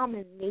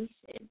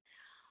abomination,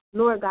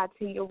 Lord God,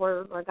 to your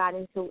word, Lord God.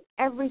 And so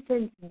ever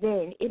since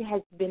then, it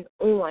has been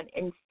on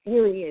and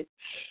serious,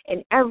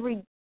 and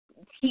every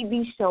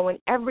TV show and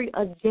every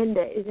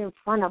agenda is in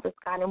front of us,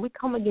 God, and we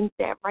come against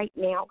that right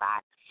now,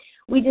 God.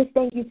 We just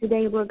thank you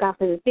today, Lord God,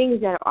 for the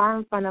things that are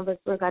in front of us,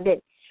 Lord God,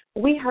 that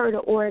we heard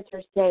an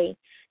orator say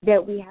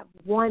that we have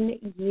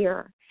 1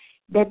 year,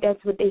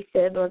 that's what they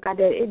said, Lord God,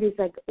 that it is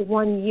like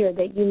 1 year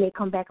that you may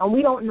come back. And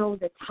we don't know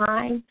the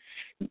time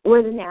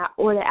or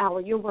the hour.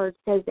 Your word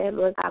says that,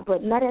 Lord God,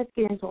 but let us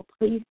get into a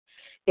place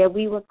that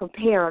we would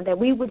prepare, that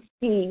we would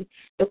see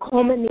the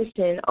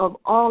culmination of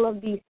all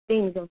of these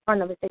things in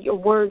front of us that your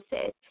word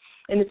says.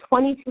 In the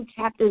 22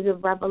 chapters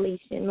of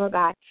Revelation, Lord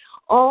God,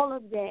 all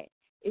of that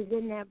is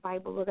in that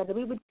Bible, Lord God, that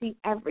we would see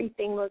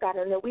everything, Lord God,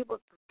 and that we would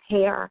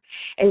prepare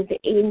as the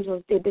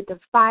angels did, that the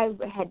 5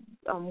 had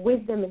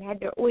wisdom and had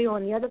their oil,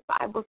 and the other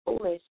 5 were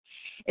foolish.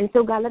 And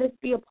so, God, let us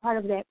be a part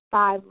of that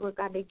 5, Lord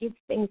God, that gets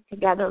things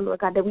together, Lord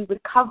God, that we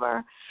would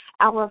cover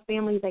our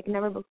families like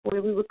never before,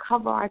 that we would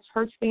cover our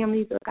church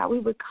families, Lord God, we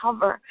would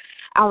cover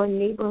our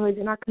neighborhoods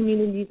and our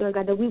communities, Lord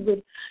God, that we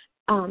would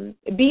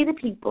be the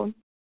people,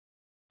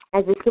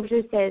 as the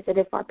scripture says, that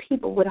if our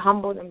people would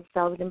humble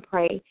themselves and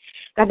pray,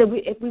 God, that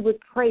if we would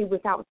pray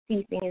without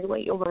ceasing is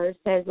what your word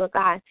says, Lord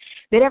God,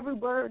 that every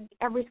word,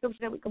 every scripture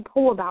that we can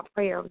pull about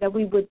prayer, that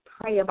we would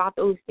pray about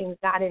those things,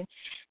 God. And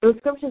those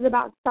scriptures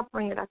about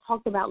suffering that I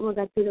talked about, Lord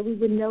God, so that we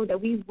would know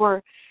that we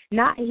were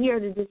not here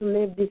to just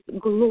live this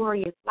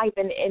glorious life.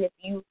 And if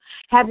you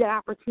have that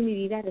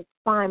opportunity, that is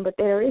fine, but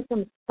there is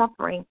some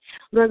suffering,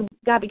 Lord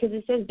God, because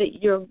it says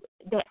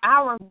that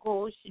our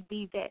goal should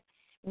be that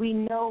we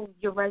know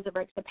your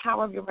resurrection, the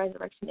power of your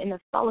resurrection, and the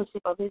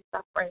fellowship of his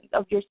suffering,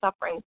 of your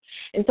sufferings.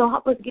 And so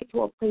help us get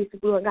to a place,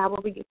 Lord God, where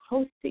we get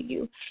close to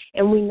you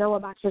and we know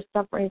about your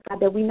sufferings,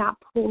 God, that we not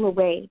pull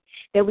away,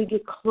 that we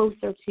get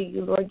closer to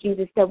you, Lord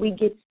Jesus, that we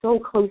get so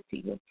close to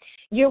you.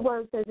 Your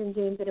word says in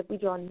James that if we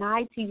draw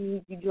nigh to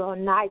you, you draw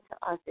nigh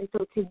to us. And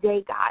so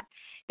today, God,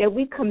 that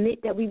we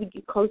commit that we would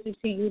get closer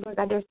to you, Lord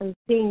God. There's some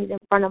things in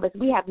front of us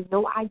we have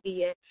no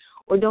idea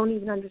or don't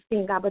even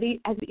understand, God. But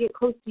as we get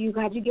close to you,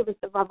 God, you give us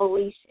the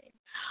revelation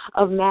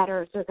of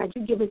matters, Lord God.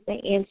 You give us the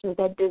answers,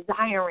 that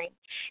desiring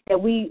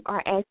that we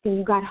are asking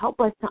you, God,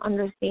 help us to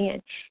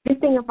understand. This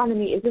thing in front of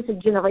me, is this a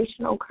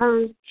generational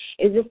curse?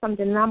 Is this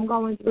something that I'm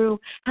going through?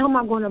 How am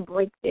I going to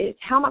break this?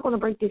 How am I going to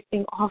break this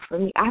thing off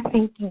of me? I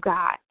thank you,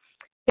 God.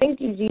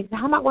 Thank you, Jesus.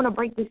 How am I going to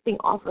break this thing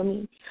off of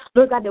me?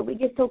 Lord God, that we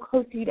get so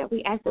close to you that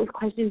we ask those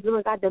questions,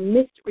 Lord God, the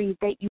mysteries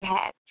that you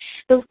have,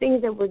 those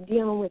things that we're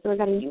dealing with, Lord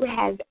God, and you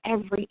have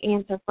every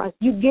answer for us.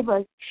 You give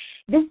us,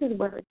 this is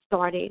where it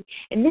started,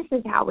 and this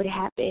is how it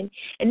happened,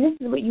 and this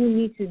is what you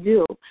need to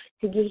do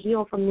to get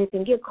healed from this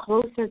and get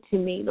closer to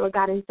me, Lord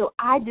God. And so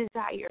I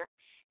desire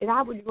that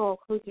I would draw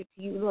closer to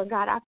you, Lord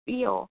God. I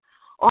feel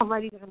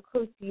already that I'm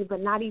close to you, but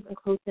not even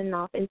close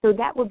enough. And so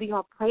that would be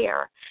our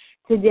prayer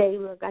today,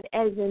 Lord God,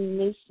 as a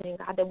nation,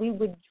 God, that we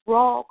would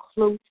draw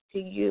close to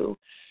you,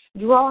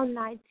 draw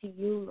nigh to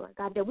you, Lord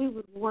God, that we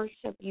would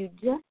worship you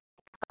just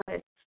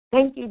because.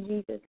 Thank you,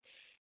 Jesus.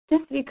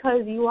 Just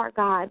because you are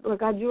God, Lord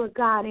God, you are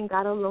God and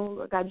God alone,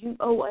 Lord God. You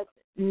owe us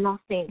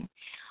nothing,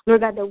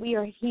 Lord God, that we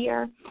are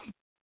here.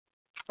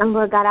 And,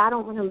 Lord God, I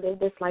don't want to live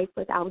this life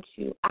without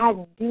you. I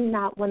do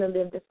not want to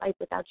live this life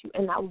without you,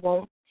 and I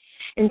won't.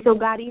 And so,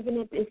 God, even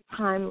at this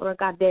time, Lord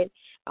God, that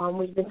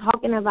we've been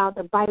talking about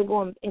the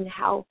Bible and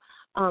how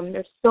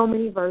there's so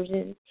many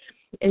versions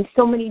and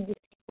so many different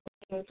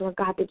things, Lord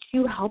God, that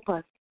you help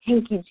us.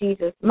 Thank you,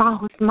 Jesus.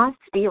 My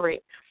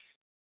spirit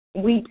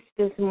weeps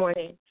this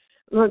morning,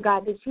 Lord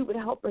God, that you would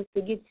help us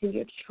to get to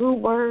your true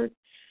word.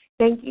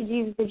 Thank you,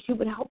 Jesus, that you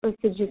would help us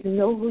to just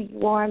know who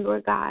you are,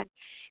 Lord God,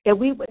 that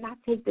we would not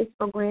take this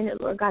for granted,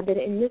 Lord God, that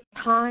in this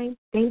time,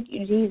 thank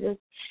you, Jesus,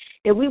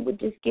 that we would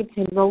just get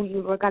to know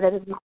you, Lord God. That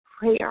is my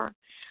prayer,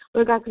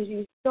 Lord God, because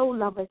you so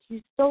love us.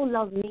 You so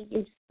love me.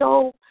 You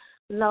so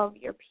love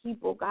your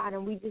people, God,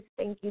 and we just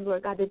thank you,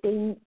 Lord God,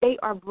 that they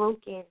are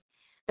broken,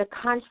 the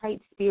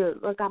contrite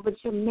spirit, Lord God, but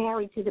you're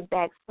married to the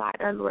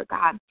backslider, Lord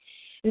God.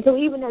 And so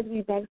even as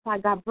we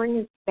backslide, God, bring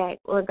us back,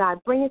 Lord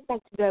God. Bring us back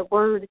to that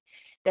word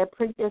that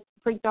pricked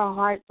our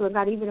hearts, Lord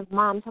God. Even if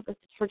Mom took us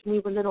to church when we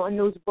were little, and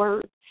those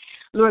words,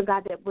 Lord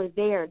God, that were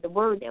there, the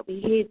word that we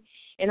hid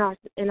in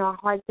our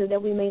hearts so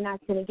that we may not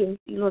sin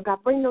against you, Lord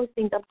God. Bring those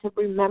things up to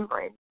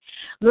remembrance,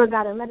 Lord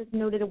God, and let us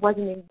know that it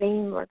wasn't in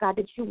vain, Lord God,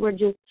 that you were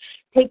just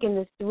taking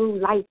us through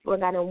life,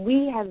 Lord God, and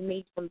we have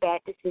made some bad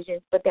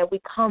decisions, but that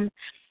we come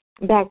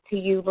back to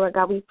you, Lord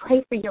God. We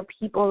pray for your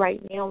people right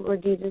now,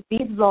 Lord Jesus,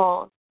 these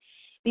laws,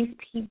 these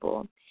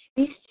people,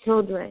 these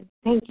children.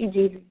 Thank you,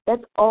 Jesus.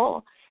 That's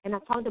all. And I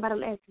talked about it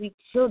last week,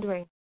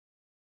 children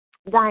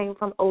dying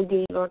from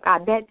OD, Lord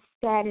God. That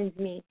saddens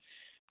me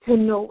to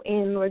no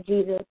end, Lord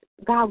Jesus.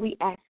 God, we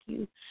ask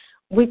you.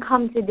 We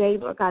come today,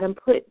 Lord God, and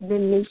put the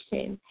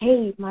nation,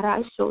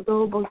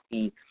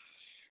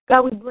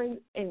 God, we bring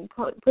and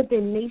put the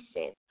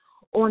nation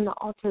on the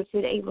altar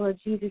today, Lord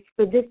Jesus,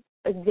 for this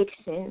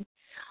addiction.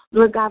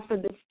 Lord God, for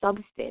the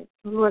substance,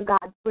 Lord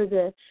God, for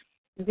the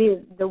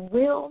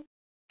will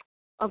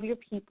of your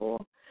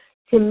people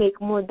to make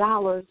more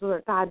dollars,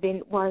 Lord God,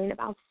 than worrying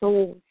about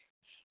souls.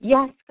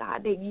 Yes,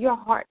 God, that your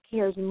heart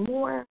cares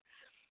more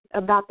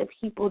about the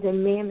people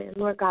than mammon,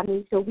 Lord God.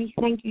 And so we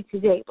thank you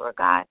today, Lord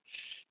God,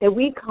 that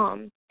we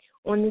come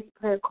on this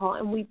prayer call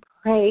and we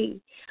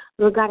pray,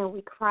 Lord God, and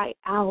we cry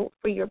out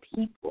for your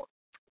people.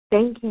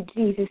 Thank you,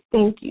 Jesus.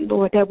 Thank you,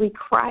 Lord, that we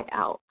cry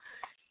out.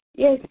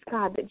 Yes,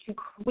 God, that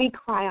we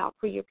cry out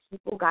for your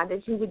people, God,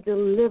 that you would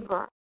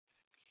deliver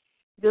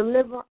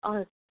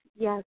us.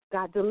 Yes,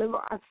 God, deliver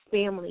our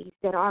families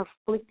that are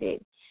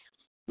afflicted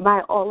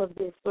by all of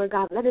this. Lord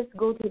God, let us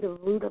go to the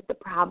root of the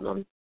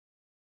problem.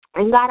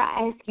 And God,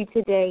 I ask you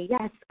today,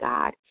 yes,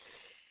 God,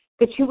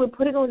 that you would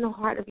put it on the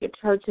heart of your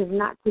churches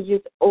not to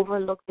just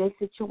overlook this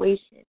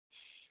situation.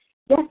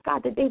 Yes,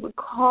 God, that they would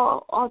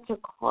call altar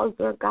calls,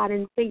 Lord God,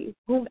 and say,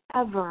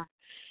 whomever,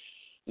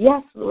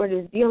 yes, Lord,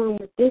 is dealing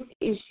with this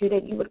issue,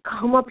 that you would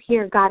come up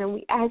here, God, and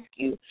we ask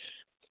you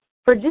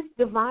for just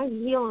divine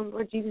healing,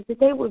 Lord Jesus, that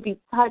they would be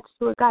touched,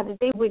 Lord God, that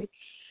they would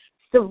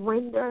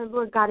surrender,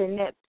 Lord God, in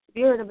that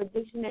spirit of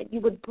addiction, that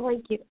you would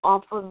break it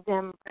off of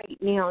them right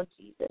now,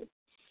 Jesus.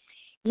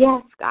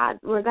 Yes, God,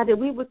 Lord God, that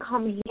we would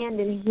come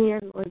hand in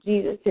hand, Lord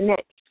Jesus, and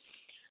that,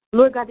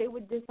 Lord God, they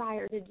would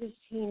desire to just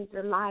change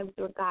their lives,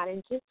 Lord God,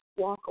 and just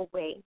walk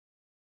away.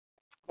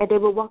 That they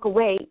would walk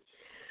away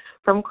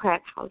from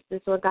crack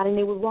houses, Lord God, and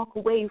they would walk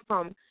away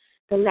from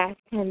the last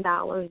 $10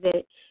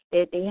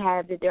 that they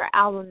have, that they're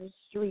out on the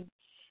street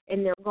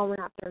and they're going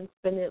out there and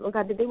spending it, Lord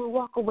God, that they would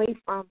walk away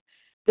from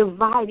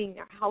dividing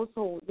their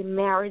households and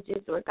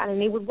marriages, Lord God, and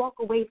they would walk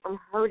away from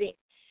hurting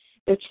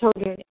their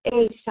children,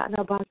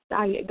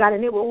 God,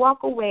 and they will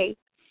walk away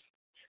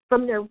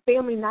from their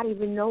family not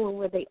even knowing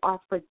where they are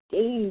for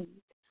days.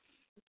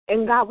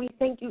 And God, we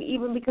thank you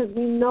even because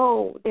we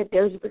know that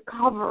there's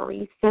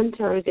recovery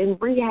centers and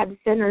rehab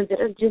centers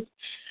that are just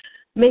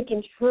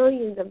making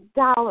trillions of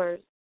dollars.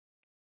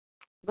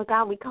 But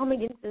God, we come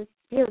against this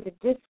spirit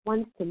that just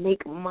wants to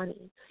make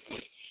money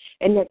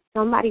and that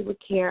somebody would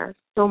care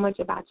so much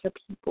about your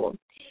people.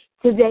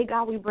 Today,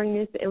 God, we bring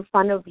this in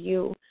front of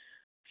you.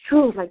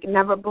 True, like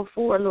never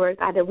before, Lord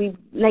God, that we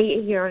lay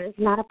it here, and it's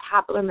not a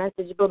popular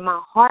message, but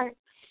my heart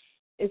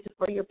is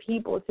for your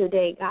people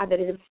today, God, that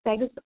it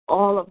affects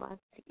all of us.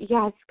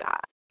 Yes, God.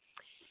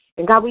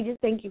 And God, we just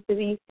thank you for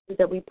these things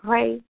that we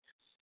pray.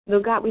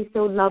 Lord God, we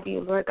so love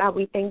you. Lord God,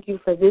 we thank you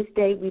for this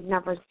day we've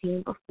never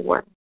seen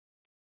before.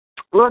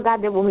 Lord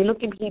God, that when we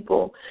look at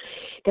people,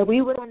 that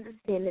we would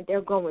understand that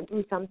they're going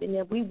through something,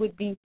 that we would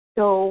be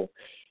so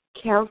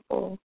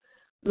careful,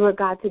 Lord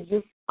God, to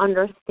just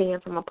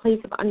understand from a place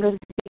of understanding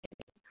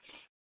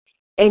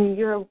and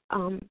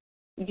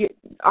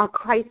our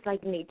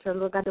Christ-like nature,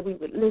 Lord God, that we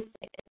would listen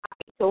and not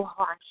be so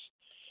harsh,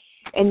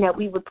 and that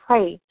we would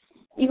pray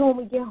even when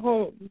we get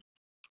home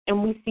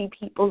and we see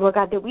people, Lord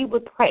God, that we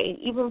would pray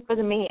even for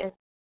the man.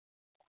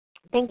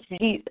 Thank you,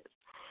 Jesus.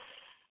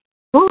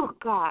 Oh,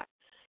 God,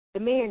 the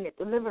man that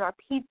delivered our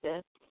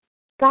pizza,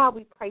 God,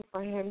 we pray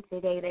for him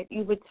today, that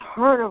you would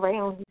turn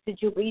around his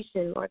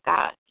situation, Lord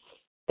God,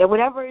 that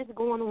whatever is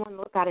going on,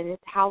 Lord God, in his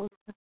house,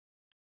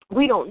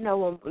 we don't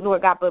know him,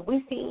 Lord God, but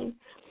we've seen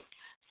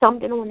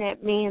something on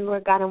that man,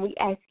 Lord God, and we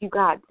ask you,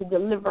 God, to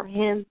deliver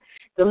him,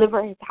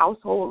 deliver his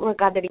household, Lord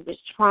God, that he was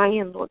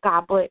trying, Lord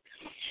God, but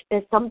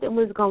that something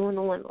was going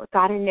on, Lord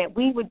God, and that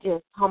we would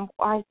just humble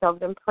ourselves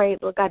and pray,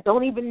 Lord God.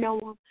 Don't even know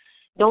him,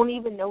 don't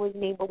even know his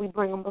name, but we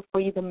bring him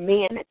before you, the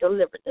man that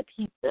delivered the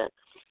pizza.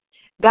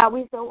 God,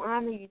 we so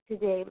honor you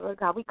today, Lord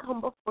God. We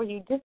come before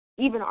you, just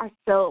even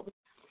ourselves.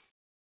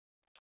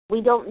 We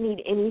don't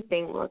need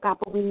anything, Lord God,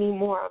 but we need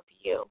more of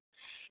you.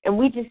 And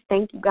we just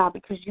thank you, God,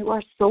 because you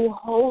are so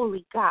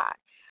holy, God.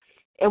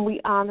 And we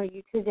honor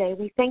you today.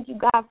 We thank you,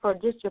 God, for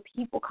just your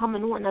people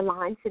coming on the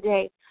line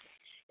today.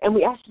 And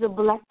we ask you to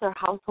bless their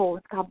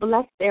households, God.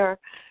 Bless the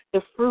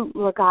fruit,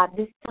 Lord God.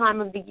 This time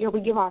of the year,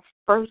 we give our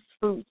first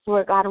fruits,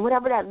 Lord God, and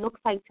whatever that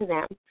looks like to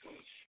them.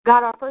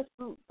 God, our first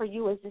fruit for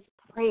you is just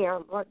prayer,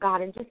 Lord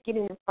God, and just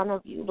getting in front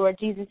of you, Lord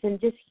Jesus,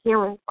 and just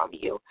hearing from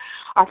you.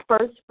 Our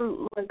first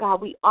fruit, Lord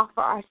God, we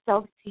offer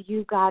ourselves to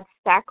you, God,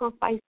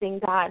 sacrificing,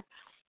 God,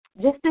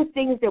 just the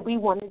things that we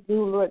want to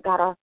do, Lord God,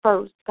 our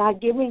first.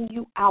 God, giving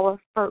you our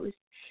first.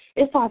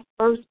 It's our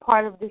first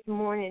part of this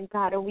morning,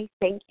 God, and we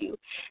thank you.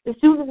 As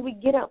soon as we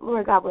get up,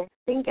 Lord God, we're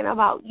thinking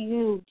about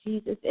you,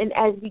 Jesus. And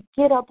as we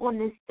get up on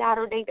this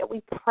Saturday that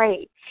we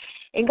pray,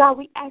 and God,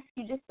 we ask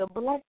you just to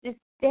bless this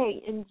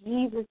day in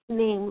Jesus'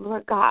 name,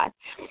 Lord God.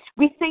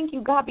 We thank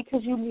you, God,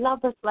 because you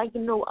love us like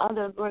no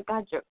other, Lord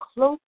God. You're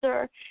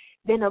closer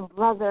than a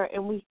brother,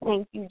 and we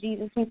thank you,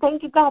 Jesus. We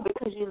thank you, God,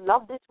 because you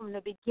loved us from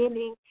the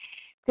beginning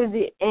to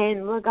the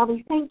end, Lord God.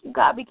 We thank you,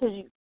 God, because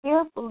you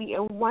fearfully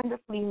and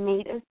wonderfully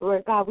made us,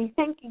 Lord God. We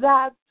thank you,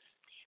 God,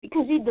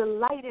 because you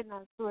delight in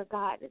us, Lord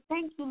God. And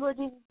thank you, Lord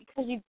Jesus,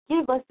 because you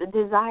give us the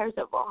desires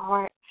of our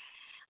heart.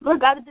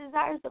 Lord God, the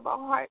desires of our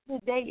heart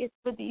today is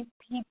for these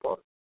people.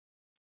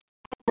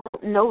 I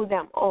don't know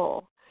them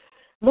all,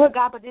 Lord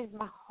God, but it is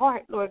my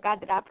heart, Lord God,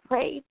 that I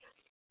pray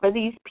for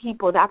these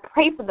people. I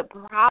pray for the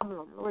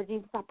problem, Lord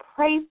Jesus. I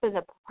pray for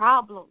the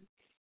problem.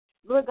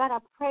 Lord God, I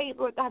pray,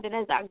 Lord God, that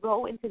as I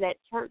go into that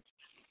church,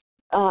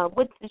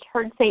 with the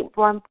church St.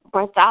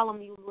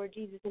 Bartholomew, Lord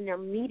Jesus, in their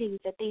meetings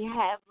that they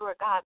have, Lord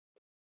God,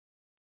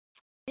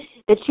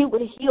 that you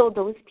would heal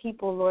those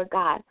people, Lord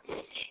God.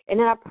 And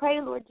then I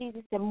pray, Lord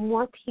Jesus, that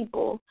more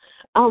people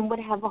would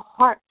have a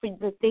heart for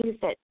the things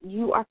that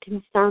you are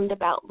concerned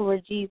about,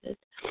 Lord Jesus.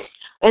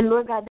 And,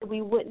 Lord God, that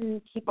we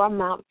wouldn't keep our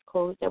mouths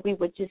closed, that we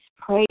would just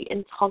pray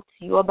and talk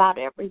to you about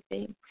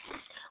everything.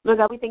 Lord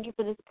God, we thank you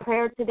for this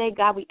prayer today.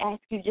 God, we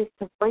ask you just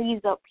to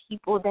raise up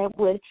people that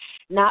would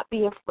not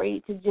be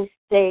afraid to just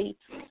say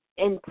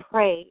and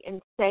pray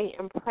and say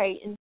and pray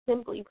and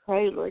simply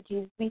pray, Lord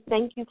Jesus. We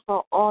thank you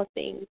for all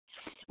things.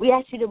 We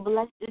ask you to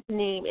bless this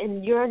name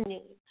and your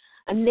name,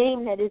 a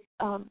name that is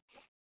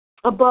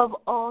above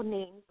all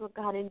names. Lord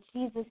God, in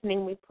Jesus'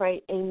 name we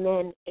pray.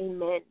 Amen,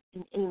 amen,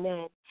 and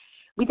amen.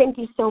 We thank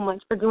you so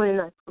much for joining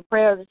us for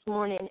prayer this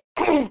morning.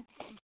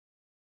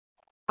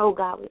 Oh,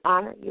 God, we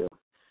honor you.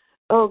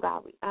 Oh,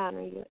 God, we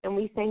honor you. And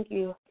we thank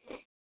you.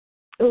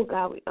 Oh,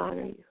 God, we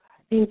honor you.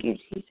 Thank you,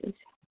 Jesus.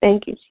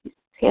 Thank you, Jesus.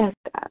 Yes,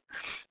 God.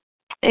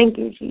 Thank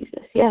you,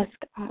 Jesus. Yes,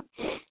 God.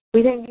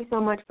 We thank you so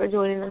much for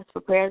joining us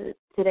for prayer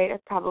today.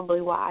 That's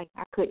probably why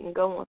I couldn't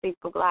go on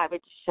Facebook Live.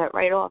 It just shut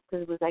right off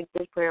because it was like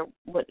this prayer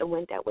wouldn't have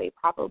went that way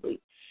probably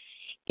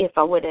if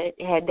I would have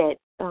had that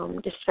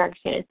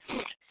distraction.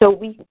 So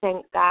we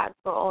thank God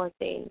for all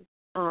things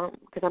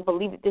because I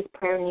believe that this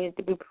prayer needed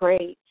to be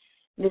prayed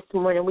this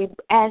morning. We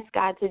ask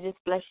God to just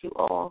bless you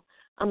all.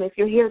 If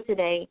you're here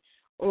today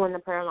on the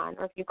prayer line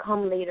or if you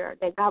come later,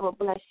 that God will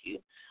bless you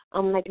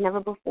like never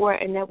before,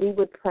 and that we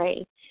would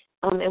pray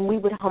and we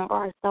would humble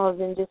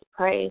ourselves and just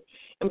pray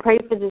and pray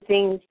for those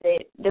things that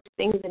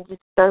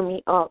just stir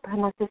me up.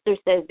 And my sister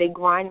says they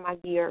grind my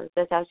gears.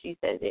 That's how she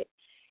says it.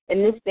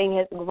 And this thing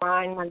has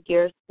grind my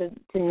gears to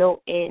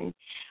no end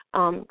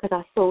because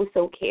I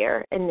so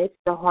care, and it's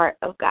the heart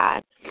of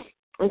God.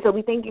 And so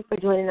we thank you for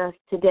joining us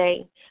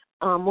today.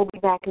 We'll be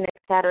back next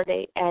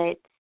Saturday at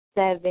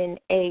 7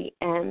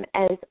 a.m.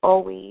 As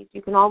always,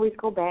 you can always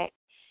go back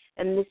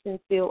and listen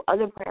to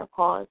other prayer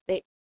calls.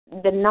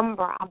 The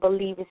number, I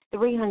believe, is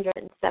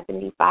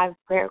 375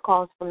 prayer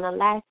calls from the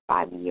last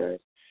 5 years.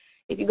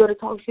 If you go to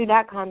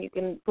TalkShoe.com, you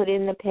can put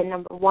in the PIN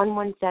number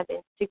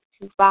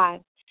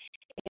 117625.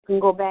 You can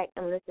go back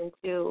and listen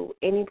to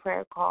any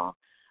prayer call.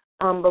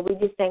 But we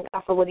just thank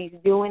God for what he's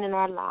doing in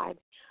our lives,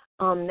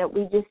 that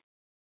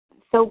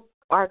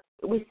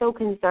we're so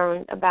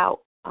concerned about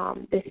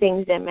the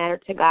things that matter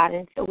to God.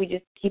 And so we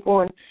just keep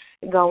on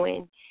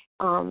going,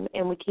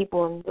 and we keep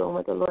on doing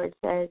what the Lord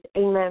says.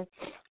 Amen.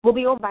 We'll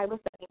be on Bible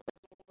study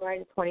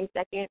on the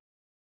 22nd.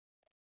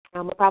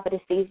 The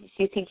prophetess Stacey,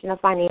 she's teaching a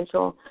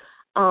financial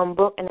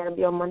book, and that'll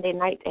be on Monday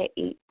night at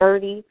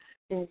 8:30.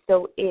 And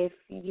so if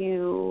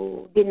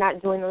you did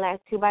not join the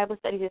last two Bible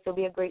studies, this will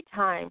be a great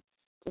time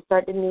to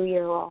start the new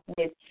year off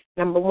with,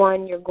 number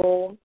one, your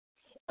goal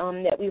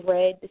that we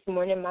read this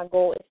morning. My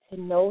goal is to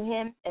know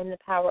him and the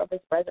power of his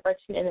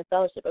resurrection and the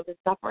fellowship of his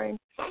suffering.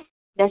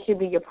 That should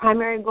be your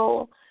primary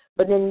goal.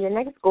 But then your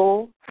next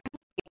goal,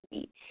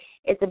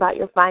 it's about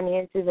your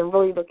finances and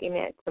really looking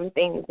at some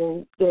things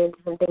and getting into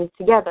some things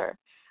together.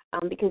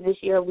 Because this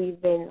year we've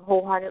been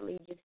wholeheartedly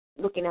just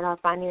looking at our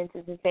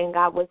finances and saying,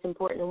 God, what's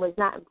important and what's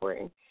not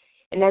important.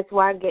 And that's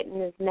why I get in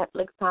this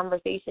Netflix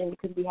conversation,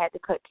 because we had to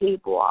cut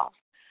cable off.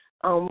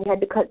 We had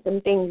to cut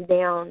some things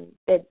down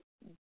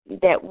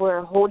that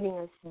were holding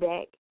us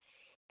back,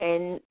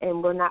 and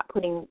we're not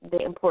putting the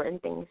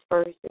important things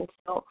first. And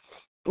so,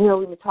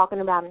 we've been talking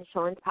about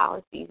insurance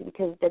policies,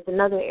 because that's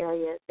another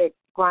area that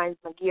grinds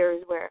my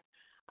gears, where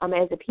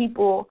as a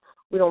people,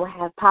 we don't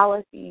have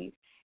policies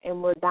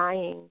and we're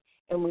dying,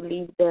 and we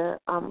leave the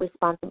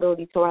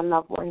responsibility to our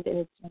loved ones, and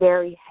it's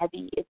very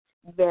heavy. It's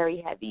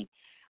very heavy.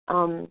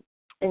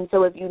 And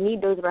so if you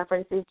need those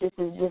references, just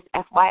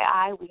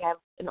FYI, we have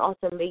an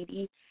awesome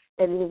lady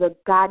that is a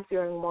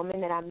God-fearing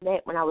woman that I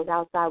met when I was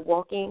outside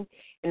walking,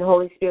 and the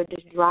Holy Spirit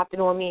just dropped it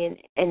on me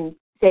and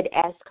said,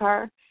 ask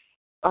her,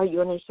 are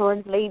you an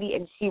insurance lady?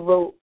 And she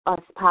wrote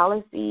us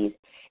policies,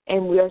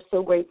 and we are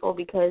so grateful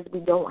because we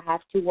don't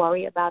have to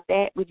worry about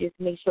that. We just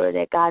make sure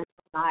that God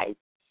provides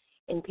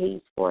and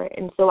pays for it.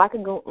 And so I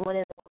could go on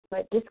and on,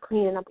 but just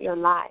cleaning up your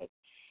life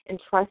and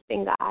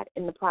trusting God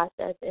in the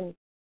process and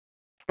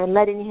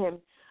letting him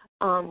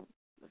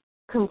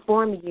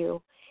conform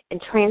you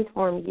and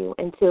transform you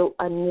into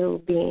a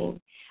new being.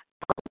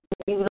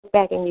 If you look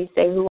back and you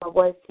say who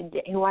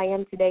I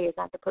am today is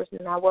not the person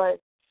that I was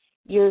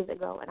years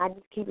ago, and I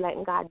just keep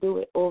letting God do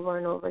it over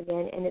and over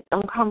again, and it's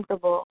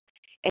uncomfortable,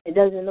 and it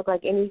doesn't look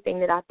like anything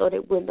that I thought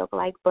it would look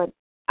like, but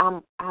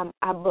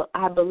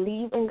I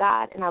believe in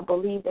God, and I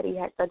believe that he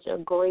has such a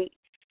great,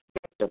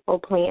 wonderful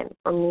plan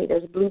for me.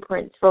 There's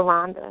blueprints for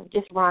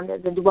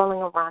Rhonda, the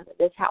dwelling of Rhonda,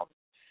 this house.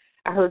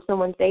 I heard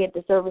someone say at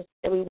the service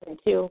that we went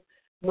to,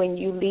 when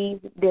you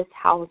leave this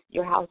house,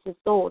 your house is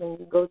sold, and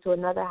you go to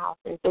another house.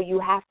 And so you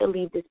have to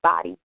leave this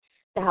body,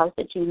 the house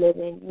that you live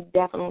in. You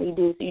definitely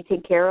do. So you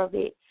take care of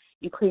it.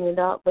 you clean it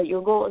up. But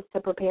your goal is to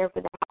prepare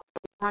for the house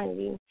of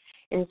eternity.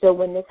 And so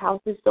when this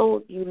house is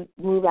sold, you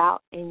move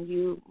out and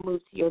you move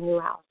to your new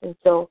house. And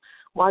so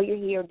while you're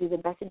here, do the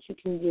best that you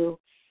can do.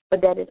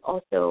 But that is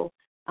also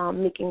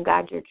making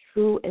God your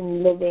true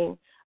and living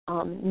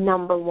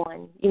number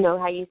one. You know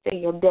how you say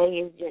your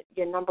day is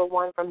your number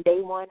one from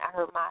day one? I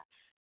heard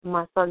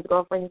my son's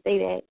girlfriend say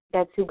that.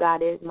 That's who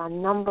God is, my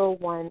number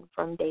one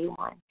from day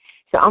one.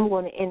 So I'm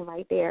going to end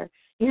right there.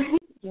 You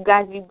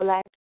guys be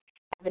blessed.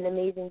 Have an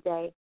amazing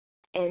day.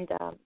 And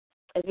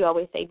as you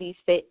always say, be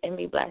fit and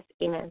be blessed.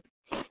 Amen.